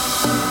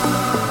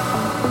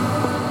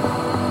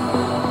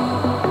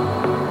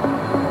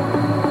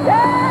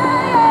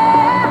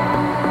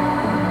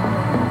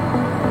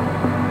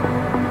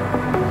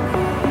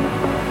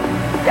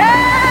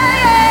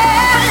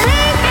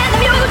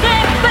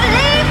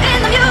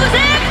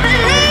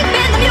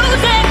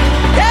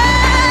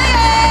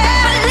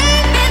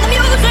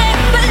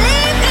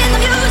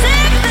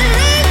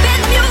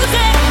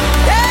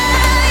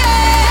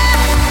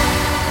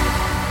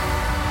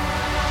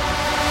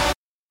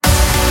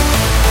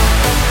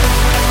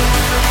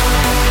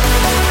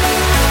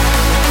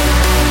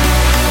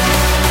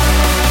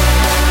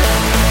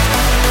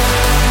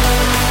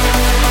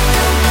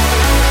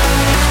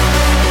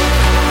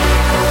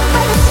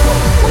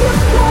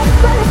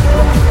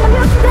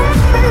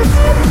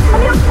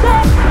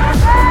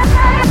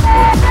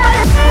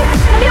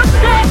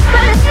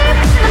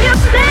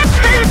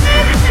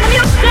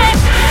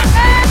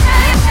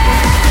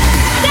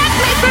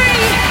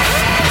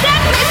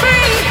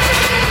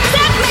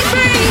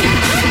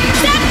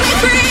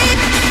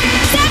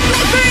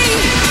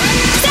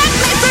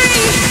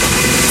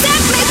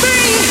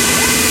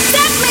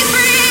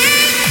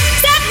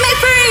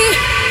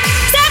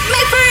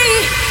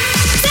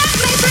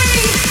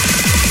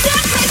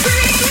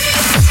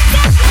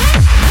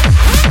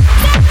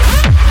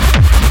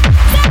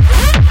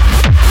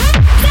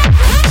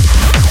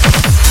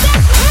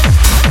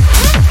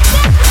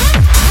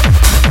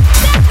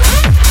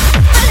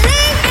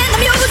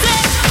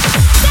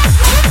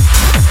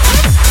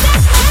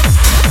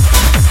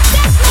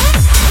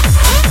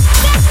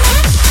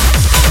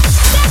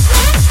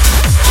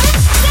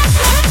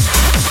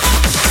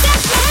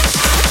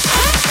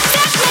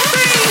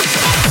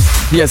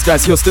 Yes,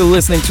 guys, you're still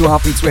listening to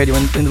Heartbeats Radio,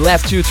 and in the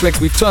last two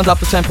tracks we've turned up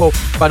the tempo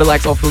by the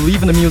likes of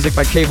Believe in the Music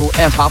by Kevo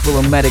and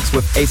Heartful Medics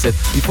with Acid.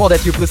 Before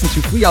that, you've listened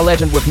to 3 Hour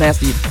Legend with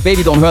Nasty,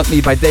 Baby Don't Hurt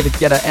Me by David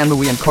Guetta,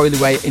 Anne-Marie and Coily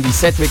Ray in the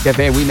Cedric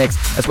Gervais remix,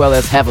 as well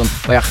as Heaven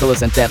by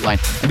Achilles and Deadline.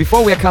 And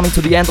before we are coming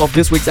to the end of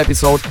this week's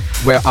episode,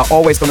 where I'm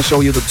always going to show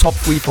you the top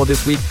 3 for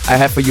this week, I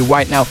have for you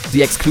right now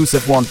the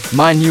exclusive one,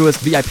 my newest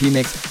VIP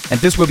mix. And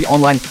this will be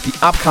online the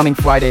upcoming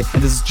Friday.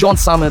 And this is John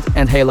Summit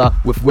and Hayla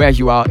with Where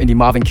You Are in the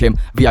Marvin Kim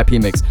VIP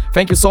mix.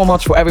 Thank you so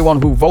much for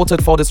everyone who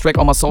voted for this track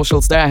on my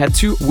socials. There I had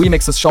 2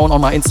 remixes shown on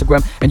my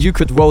Instagram, and you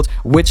could vote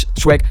which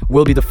track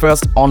will be the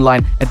first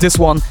online. And this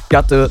one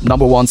got the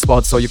 #1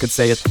 spot, so you could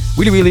say it.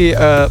 Really,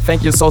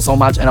 thank you so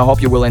much, and I hope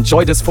you will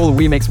enjoy this full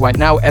remix right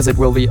now, as it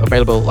will be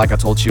available, like I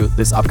told you,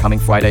 this upcoming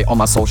Friday on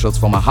my socials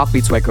from my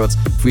Heartbeats Records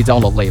free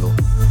download label.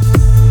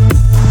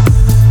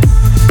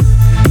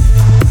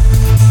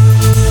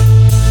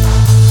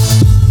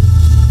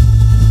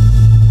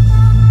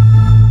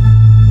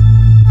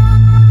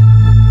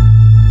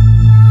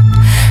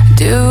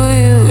 Do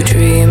you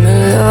dream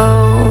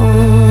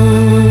alone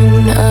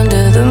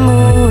under the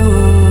moon?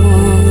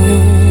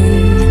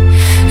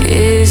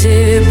 Is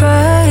it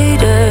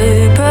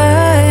brighter,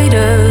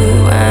 brighter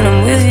when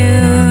I'm with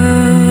you?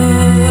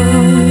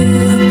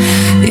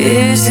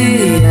 Is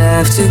the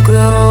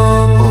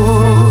afterglow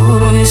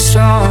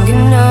strong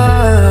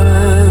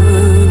enough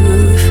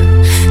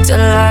to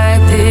light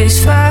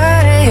this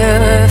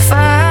fire,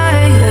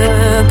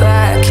 fire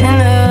back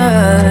in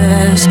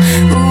us?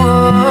 Whoa.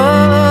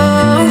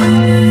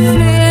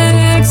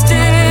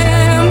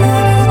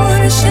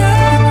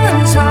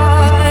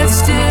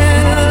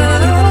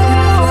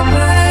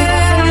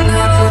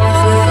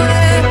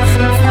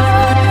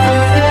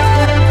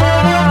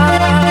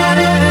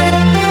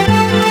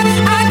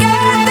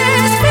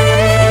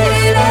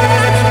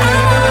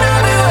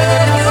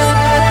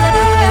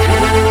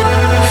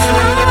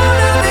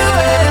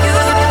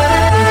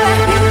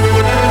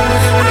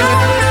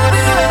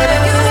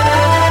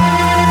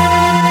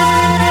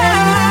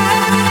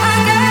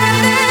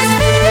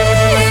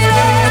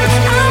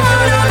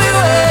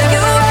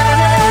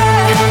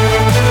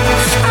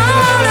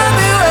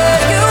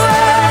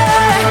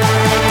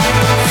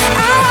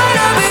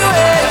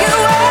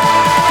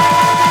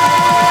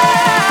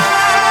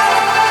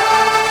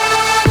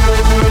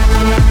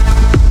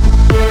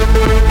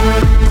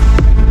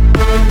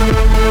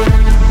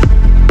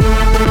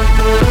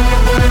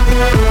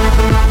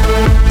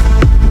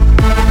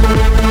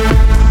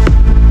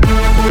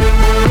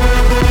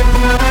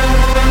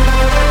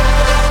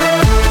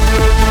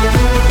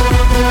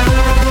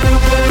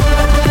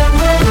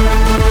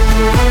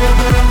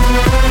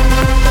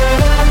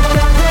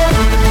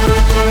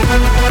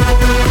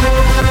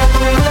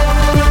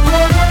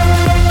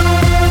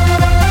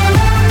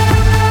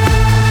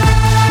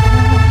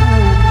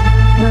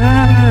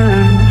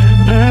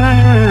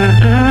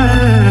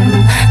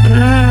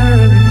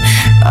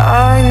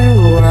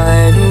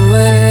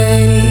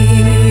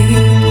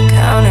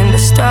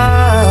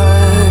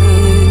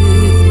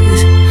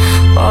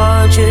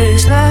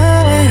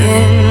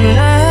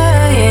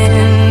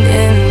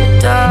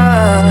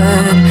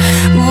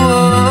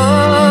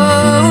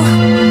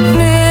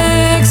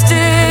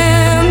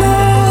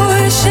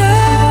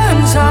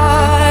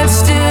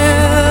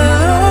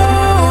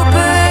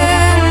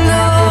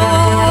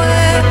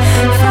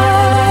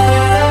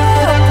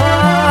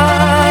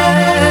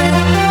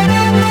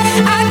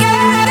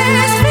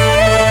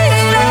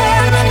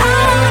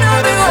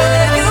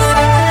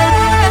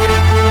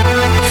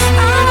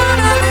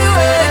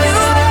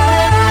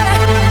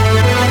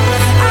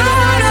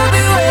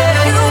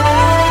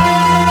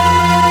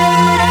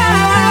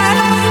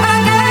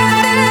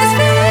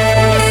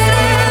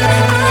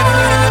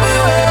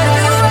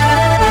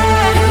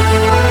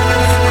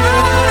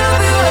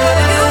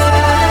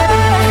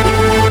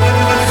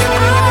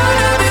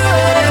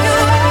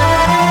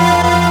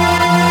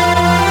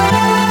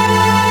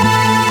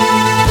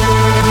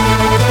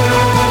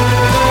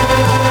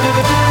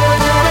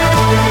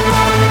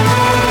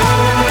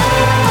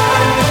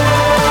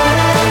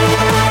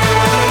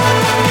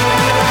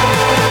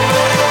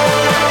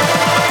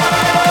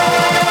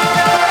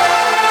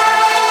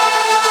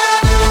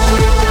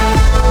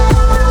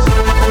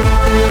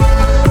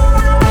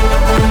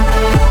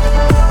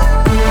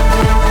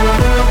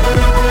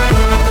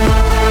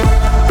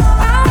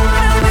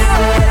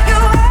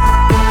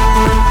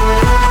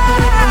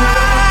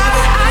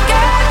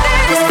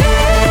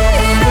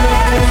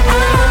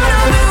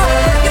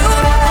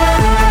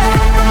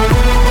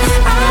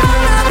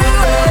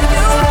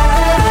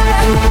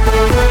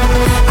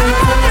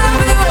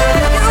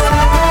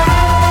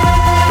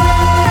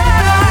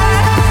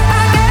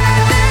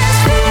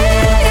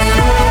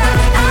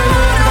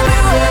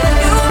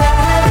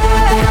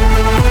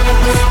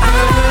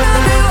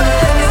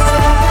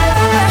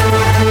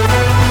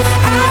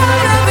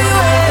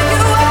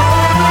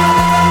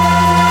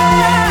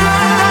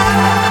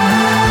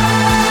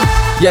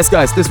 Yes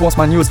guys, this was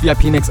my newest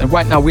VIP mix, and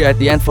right now we are at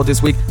the end for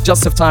this week.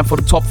 Just have time for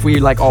the top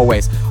 3 like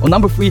always. On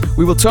number 3,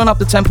 we will turn up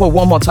the tempo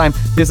one more time.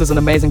 This is an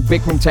amazing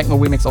big room techno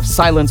remix of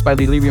Silence by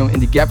Delirium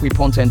in the Gabri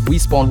Ponte and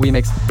Respawn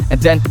remix.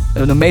 And then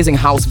an amazing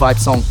house vibe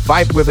song,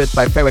 Vibe With It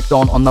by Ferric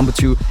Dawn on number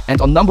 2.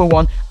 And on number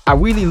 1, I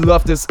really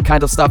love this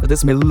kind of stuff,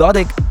 this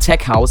melodic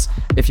tech house,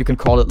 if you can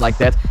call it like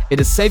that. It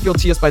is Save Your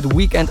Tears by The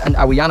Weeknd and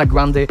Ariana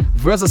Grande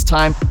versus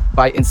Time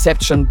by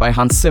Inception by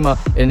Hans Zimmer,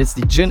 and it's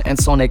the Jin and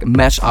Sonic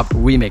mashup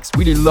remix.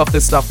 Really love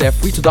this stuff. They're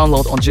free to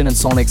download on Jin and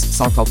Sonic's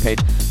SoundCloud page.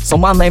 So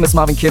my name is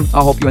Marvin Kim.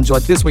 I hope you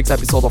enjoyed this week's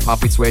episode of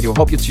Heartbeats Radio.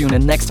 Hope you tune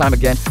in next time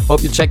again.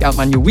 Hope you check out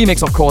my new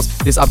remix, of course,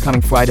 this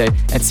upcoming Friday,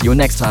 and see you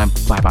next time.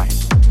 Bye bye.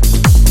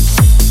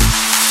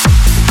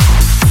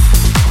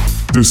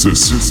 This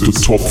is the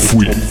top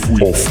 3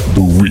 of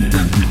the week.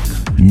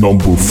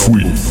 Number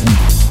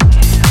 3.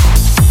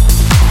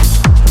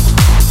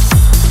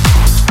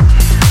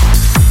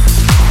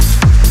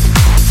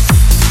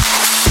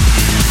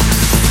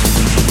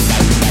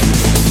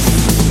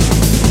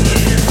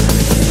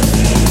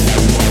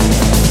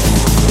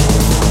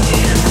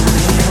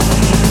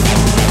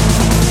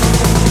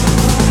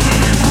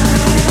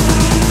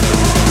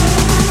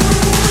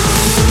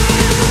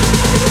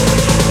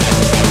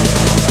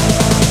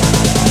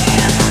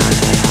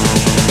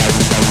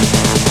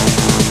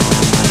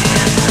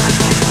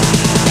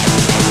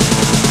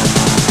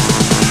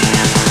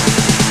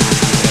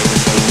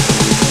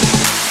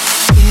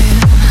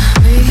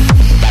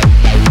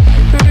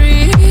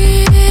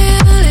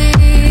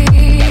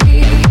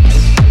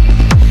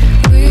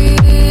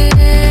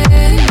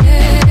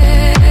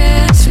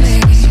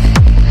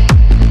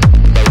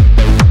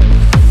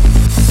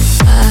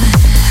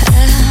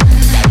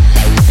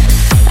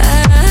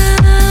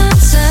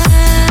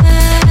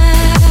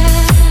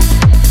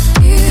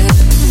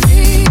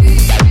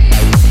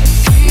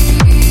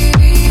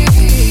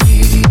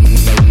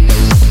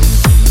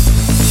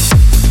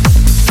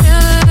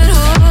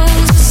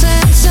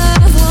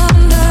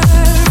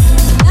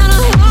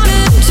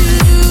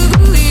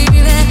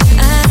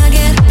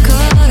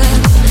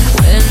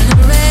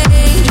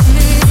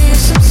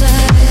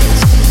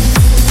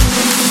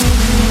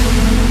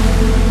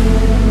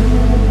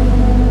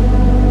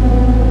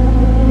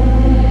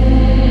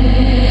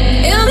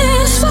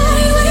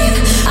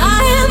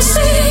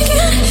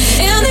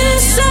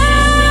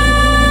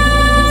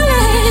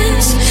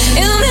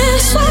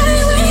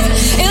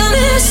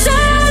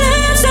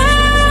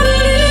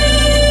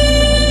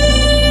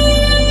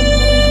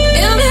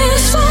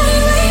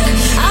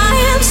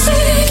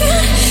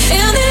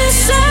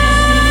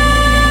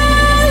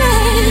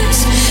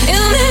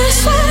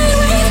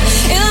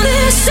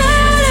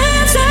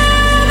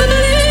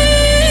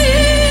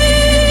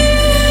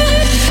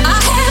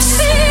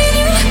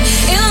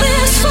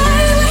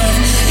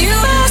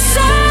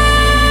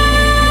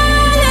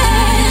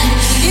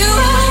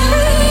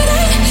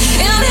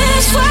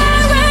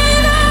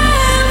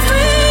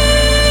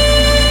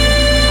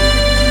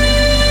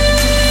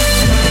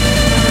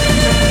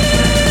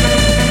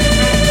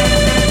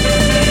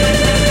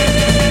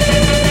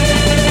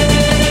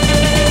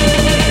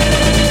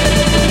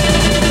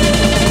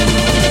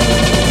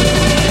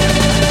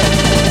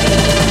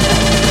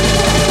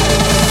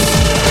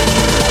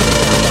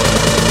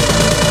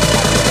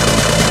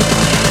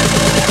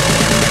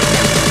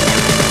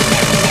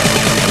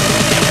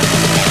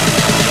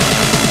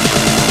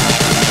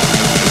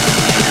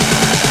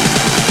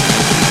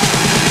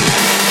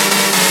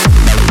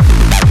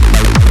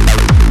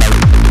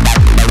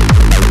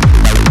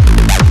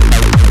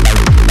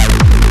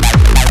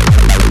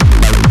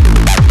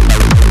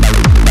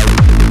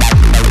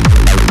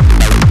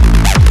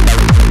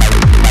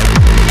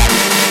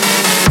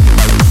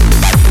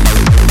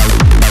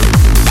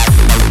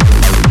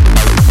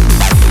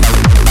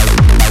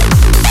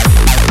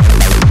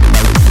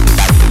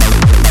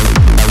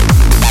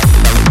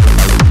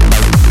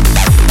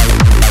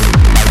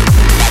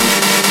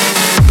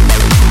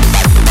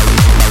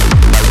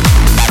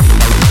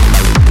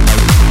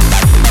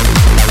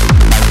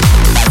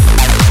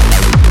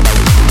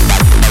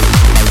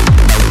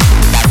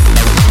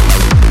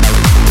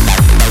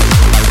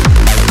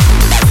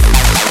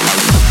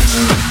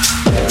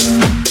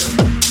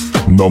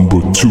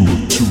 Number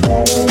 2.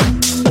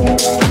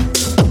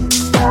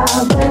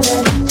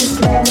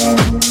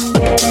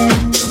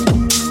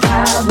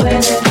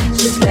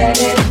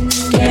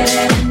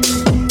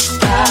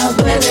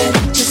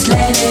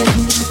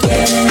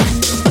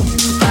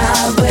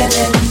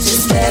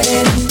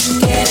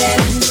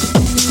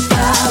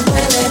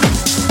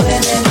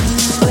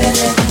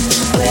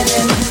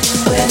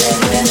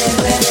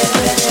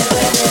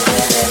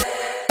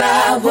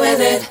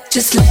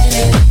 Just let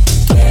it,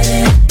 get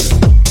it.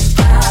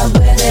 Vibe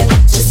with it,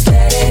 just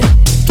let it,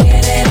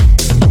 get it.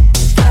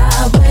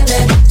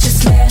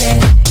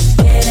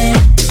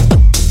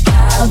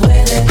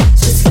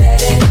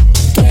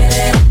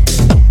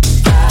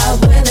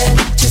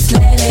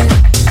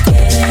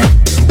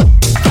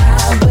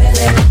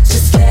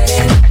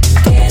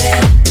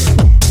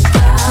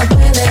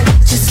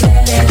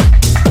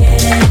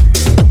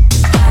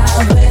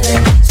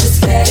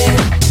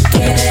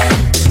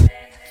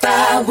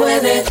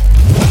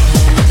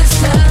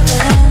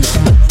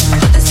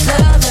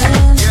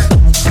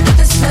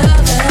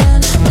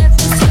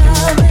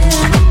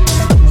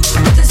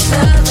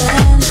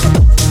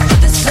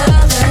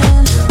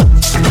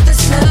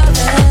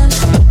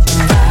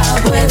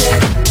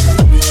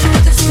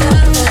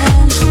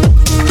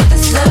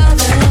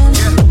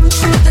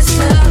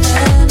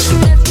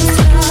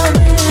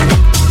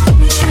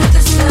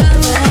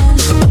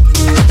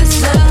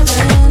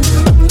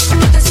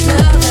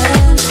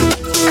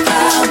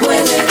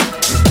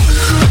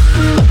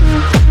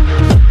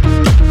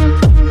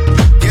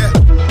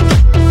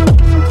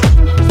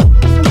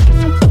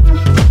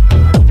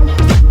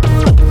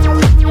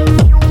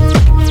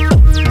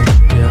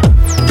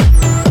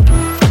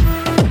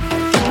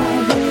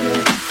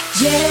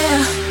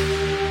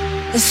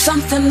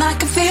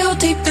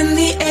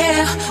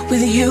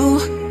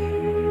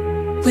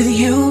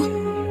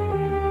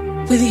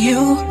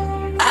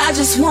 I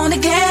just wanna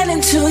get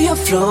into your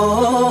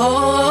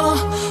flow.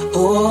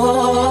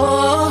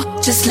 Oh,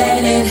 just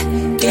let it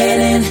get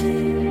in,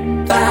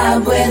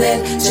 vibe with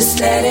it. Just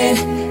let it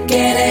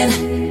get in,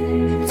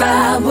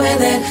 vibe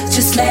with it.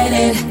 Just let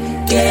it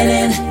get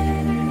in,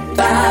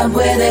 vibe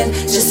with it.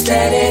 Just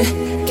let it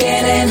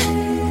get in,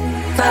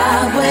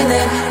 vibe with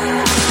it.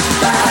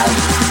 Vibe,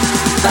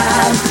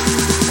 vibe,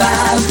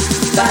 vibe,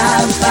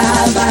 vibe,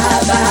 vibe,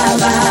 vibe,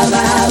 vibe, vibe,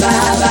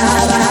 vibe,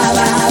 vibe,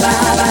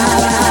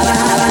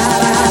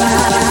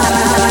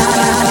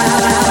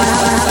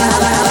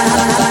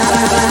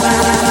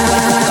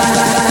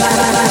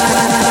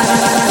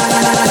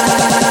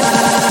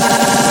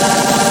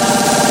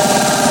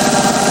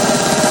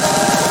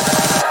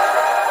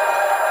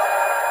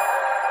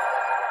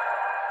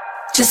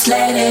 just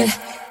let it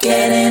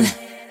get in,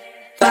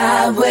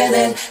 vibe with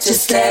it.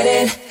 Just let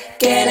it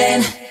get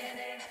in,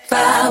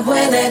 vibe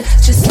with it.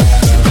 Just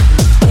let it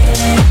get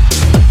in,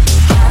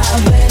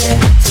 vibe with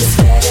it. Just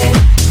let it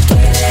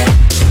get in,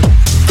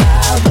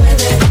 vibe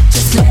with it.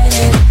 Just let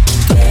it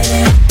get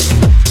in,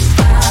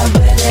 vibe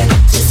with it.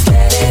 Just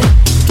let it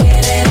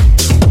get in,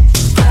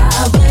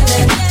 vibe with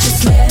it.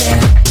 Just let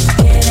it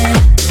get in,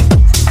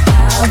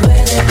 vibe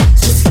with it.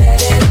 Just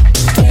let it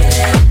get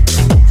in,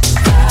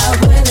 vibe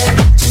with it.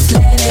 Just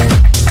let it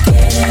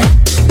get in,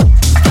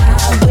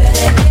 vibe with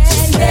it.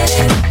 Just let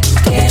it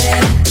get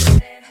in,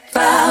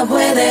 vibe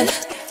with it.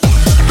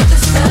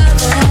 This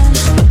lovin',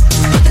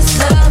 this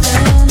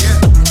lovin',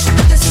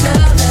 this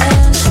lovin',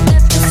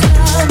 this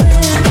lovin',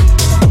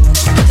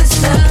 this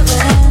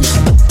lovin',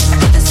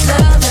 this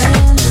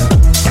lovin',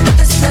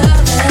 this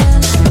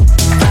lovin',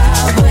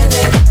 vibe with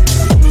it.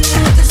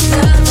 This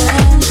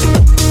lovin',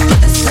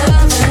 this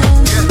lovin',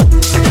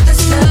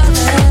 this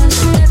lovin',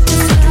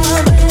 this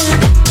lovin',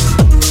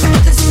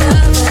 this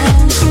lovin',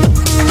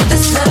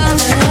 this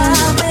lovin',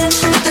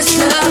 this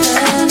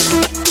lovin',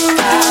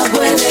 vibe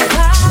with it.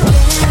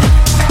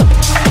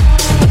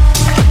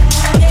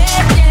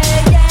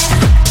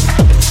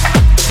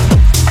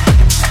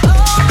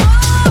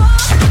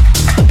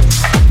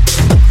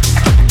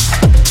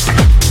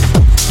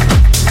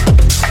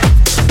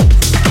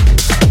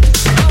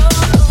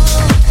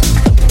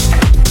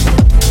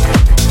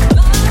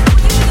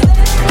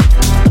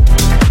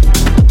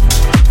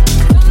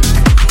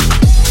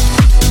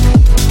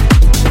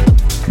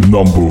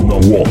 Number 1.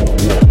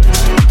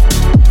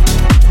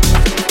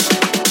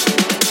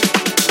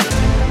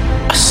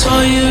 I saw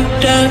you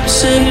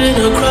dancing in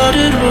a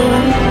crowded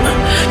room.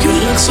 You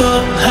look so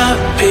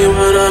happy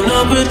when I'm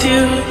not with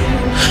you.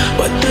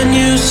 But then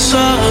you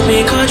saw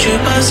me, caught you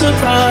by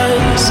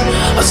surprise.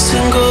 A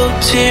single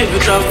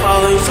teardrop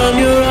falling from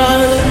your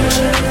eye.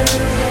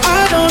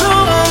 I don't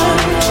know why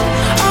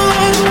I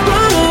went and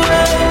run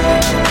away.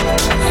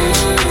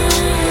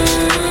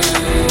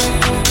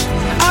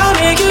 I'll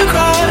make you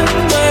cry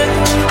when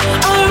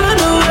I run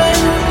away.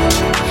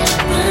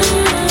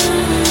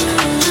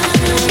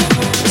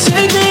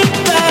 Take me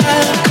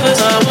back, 'cause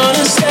I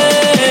wanna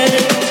stay.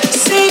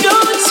 Save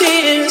your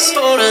tears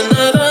for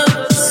another.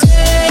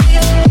 Save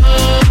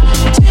your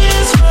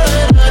tears for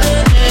another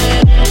day.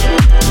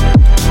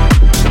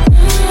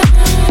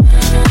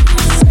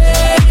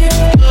 Save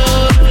your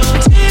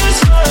tears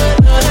for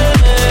another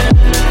day.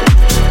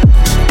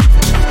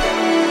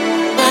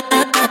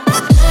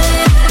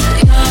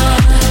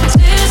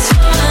 Tears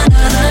for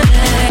another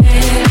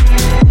day.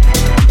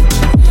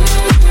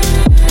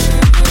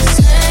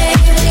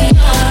 Save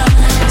your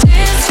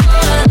tears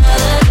for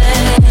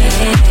another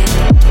day.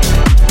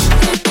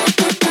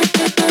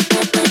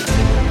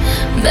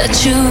 Bet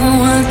you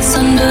once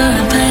under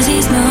a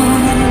Pisces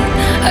moon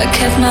I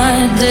kept my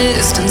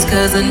distance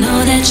 'cause I know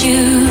that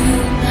you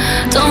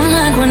don't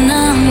like when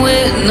I'm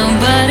with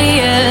nobody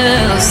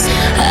else.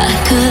 I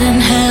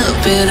couldn't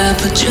help it, I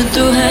put you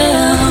through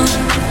hell.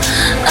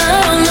 I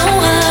don't know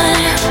why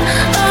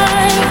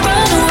I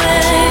run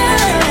away.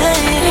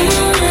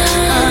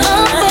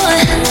 Oh boy,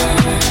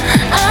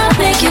 I'll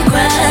make you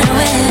cry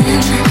when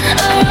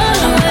I run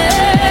away.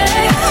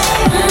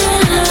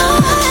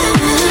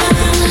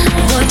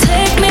 Boy,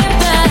 take me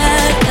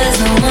back 'cause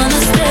I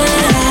wanna stay.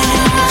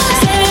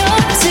 Save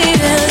your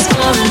tears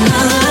for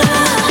another.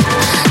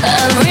 I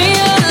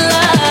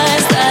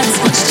realize that it's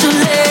much too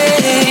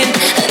late,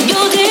 and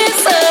you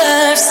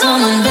deserve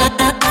someone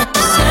better.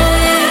 Save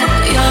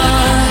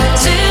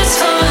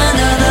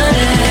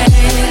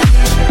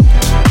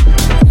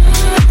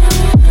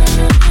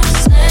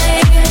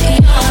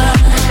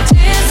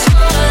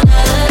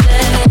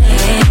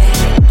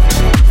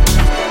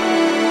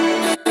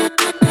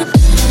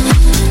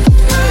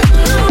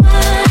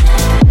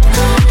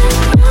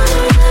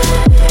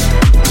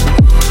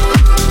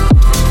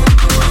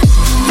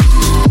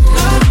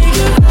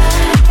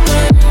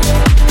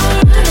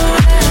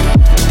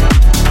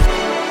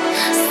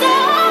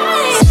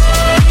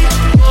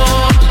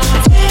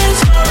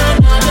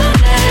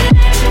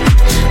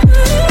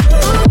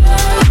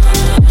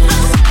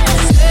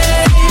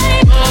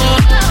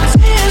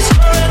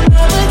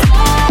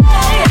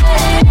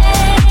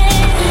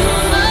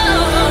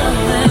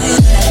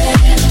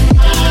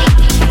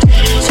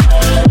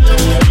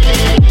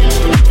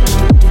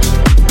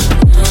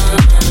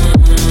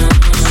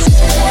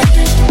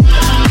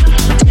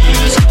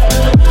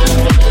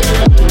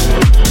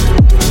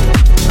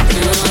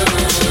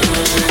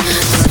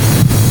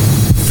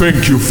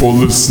Thank you for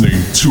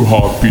listening to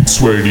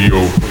Heartbeats Radio.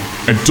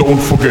 And don't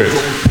forget,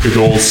 it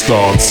all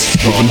starts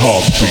with a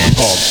heartbeat.